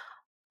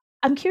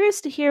 I'm curious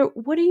to hear,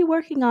 what are you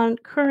working on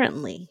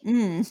currently?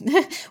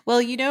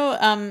 Well,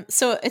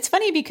 so it's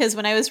funny because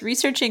when I was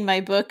researching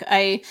my book,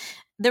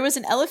 there was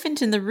an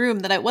elephant in the room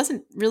that I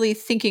wasn't really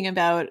thinking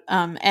about,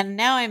 and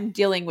now I'm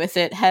dealing with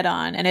it head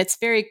on, and it's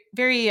very,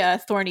 very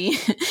thorny.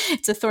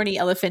 It's a thorny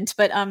elephant,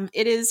 but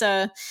it is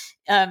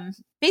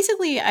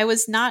basically, I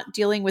was not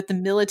dealing with the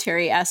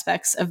military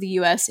aspects of the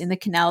U.S. in the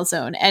Canal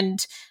Zone,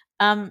 and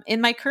in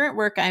my current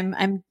work,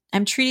 I'm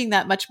treating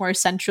that much more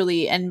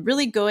centrally and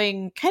really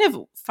going kind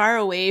of far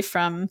away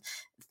from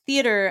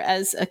theater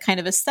as a kind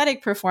of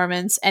aesthetic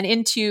performance and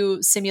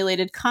into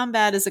simulated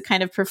combat as a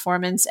kind of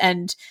performance,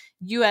 and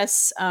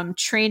U.S.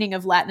 Training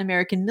of Latin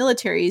American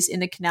militaries in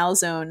the Canal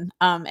Zone,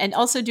 and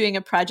also doing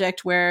a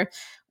project where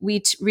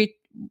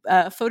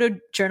a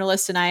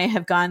photojournalist and I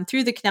have gone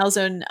through the Canal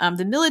Zone,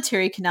 the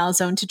military Canal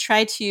Zone, to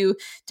try to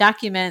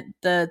document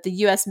the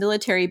U.S.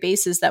 military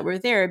bases that were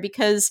there.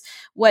 Because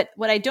what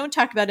I don't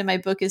talk about in my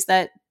book is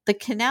that the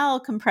canal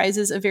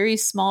comprises a very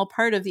small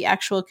part of the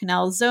actual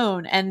Canal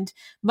Zone, and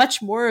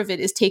much more of it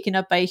is taken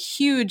up by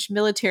huge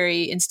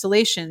military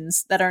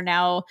installations that are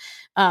now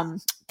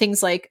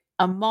things like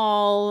a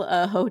mall,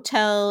 a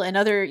hotel, and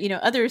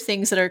other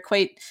things that are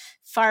quite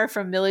far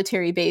from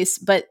military base.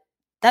 But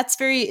it's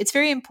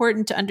very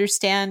important to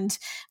understand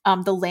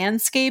the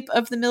landscape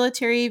of the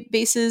military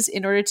bases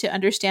in order to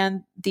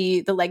understand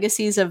the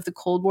legacies of the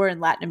Cold War in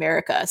Latin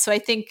America. So I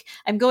think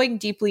I'm going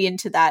deeply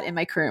into that in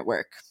my current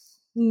work.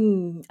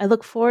 I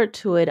look forward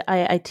to it.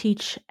 I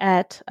teach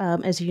at,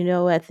 as you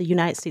know, at the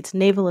United States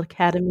Naval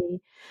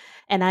Academy,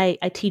 and I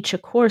teach a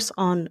course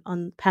on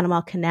Panama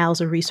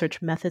Canals, a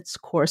research methods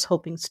course,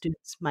 hoping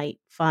students might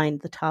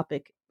find the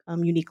topic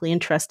uniquely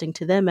interesting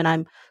to them. And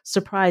I'm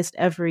surprised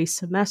every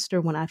semester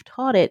when I've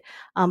taught it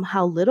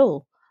how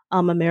little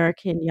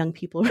American young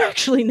people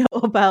actually know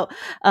about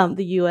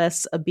the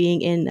U.S.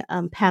 Being in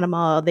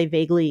Panama. They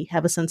vaguely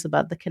have a sense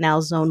about the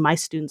Canal Zone. My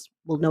students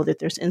will know that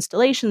there's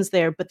installations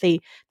there, but they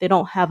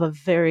don't have a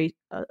very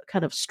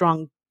kind of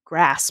strong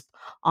grasp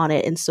on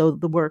it. And so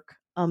the work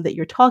that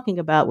you're talking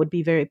about would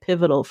be very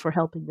pivotal for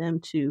helping them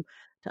to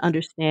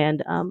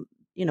understand,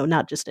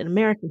 not just an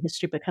American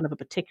history, but kind of a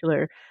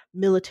particular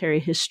military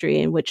history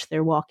in which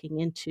they're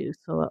walking into.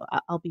 So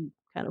I'll be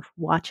kind of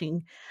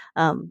watching,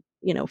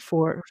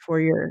 for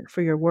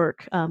your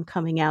work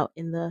coming out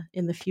in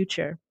the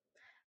future.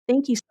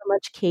 Thank you so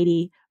much,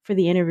 Katie, for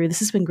the interview. This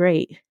has been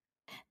great.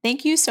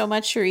 Thank you so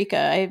much,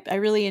 Sharika. I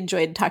really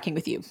enjoyed talking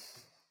with you.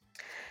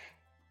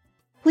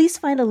 Please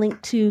find a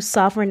link to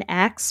Sovereign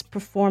Acts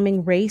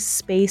Performing Race,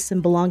 Space,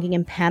 and Belonging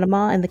in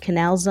Panama and the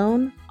Canal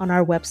Zone on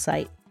our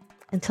website.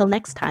 Until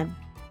next time.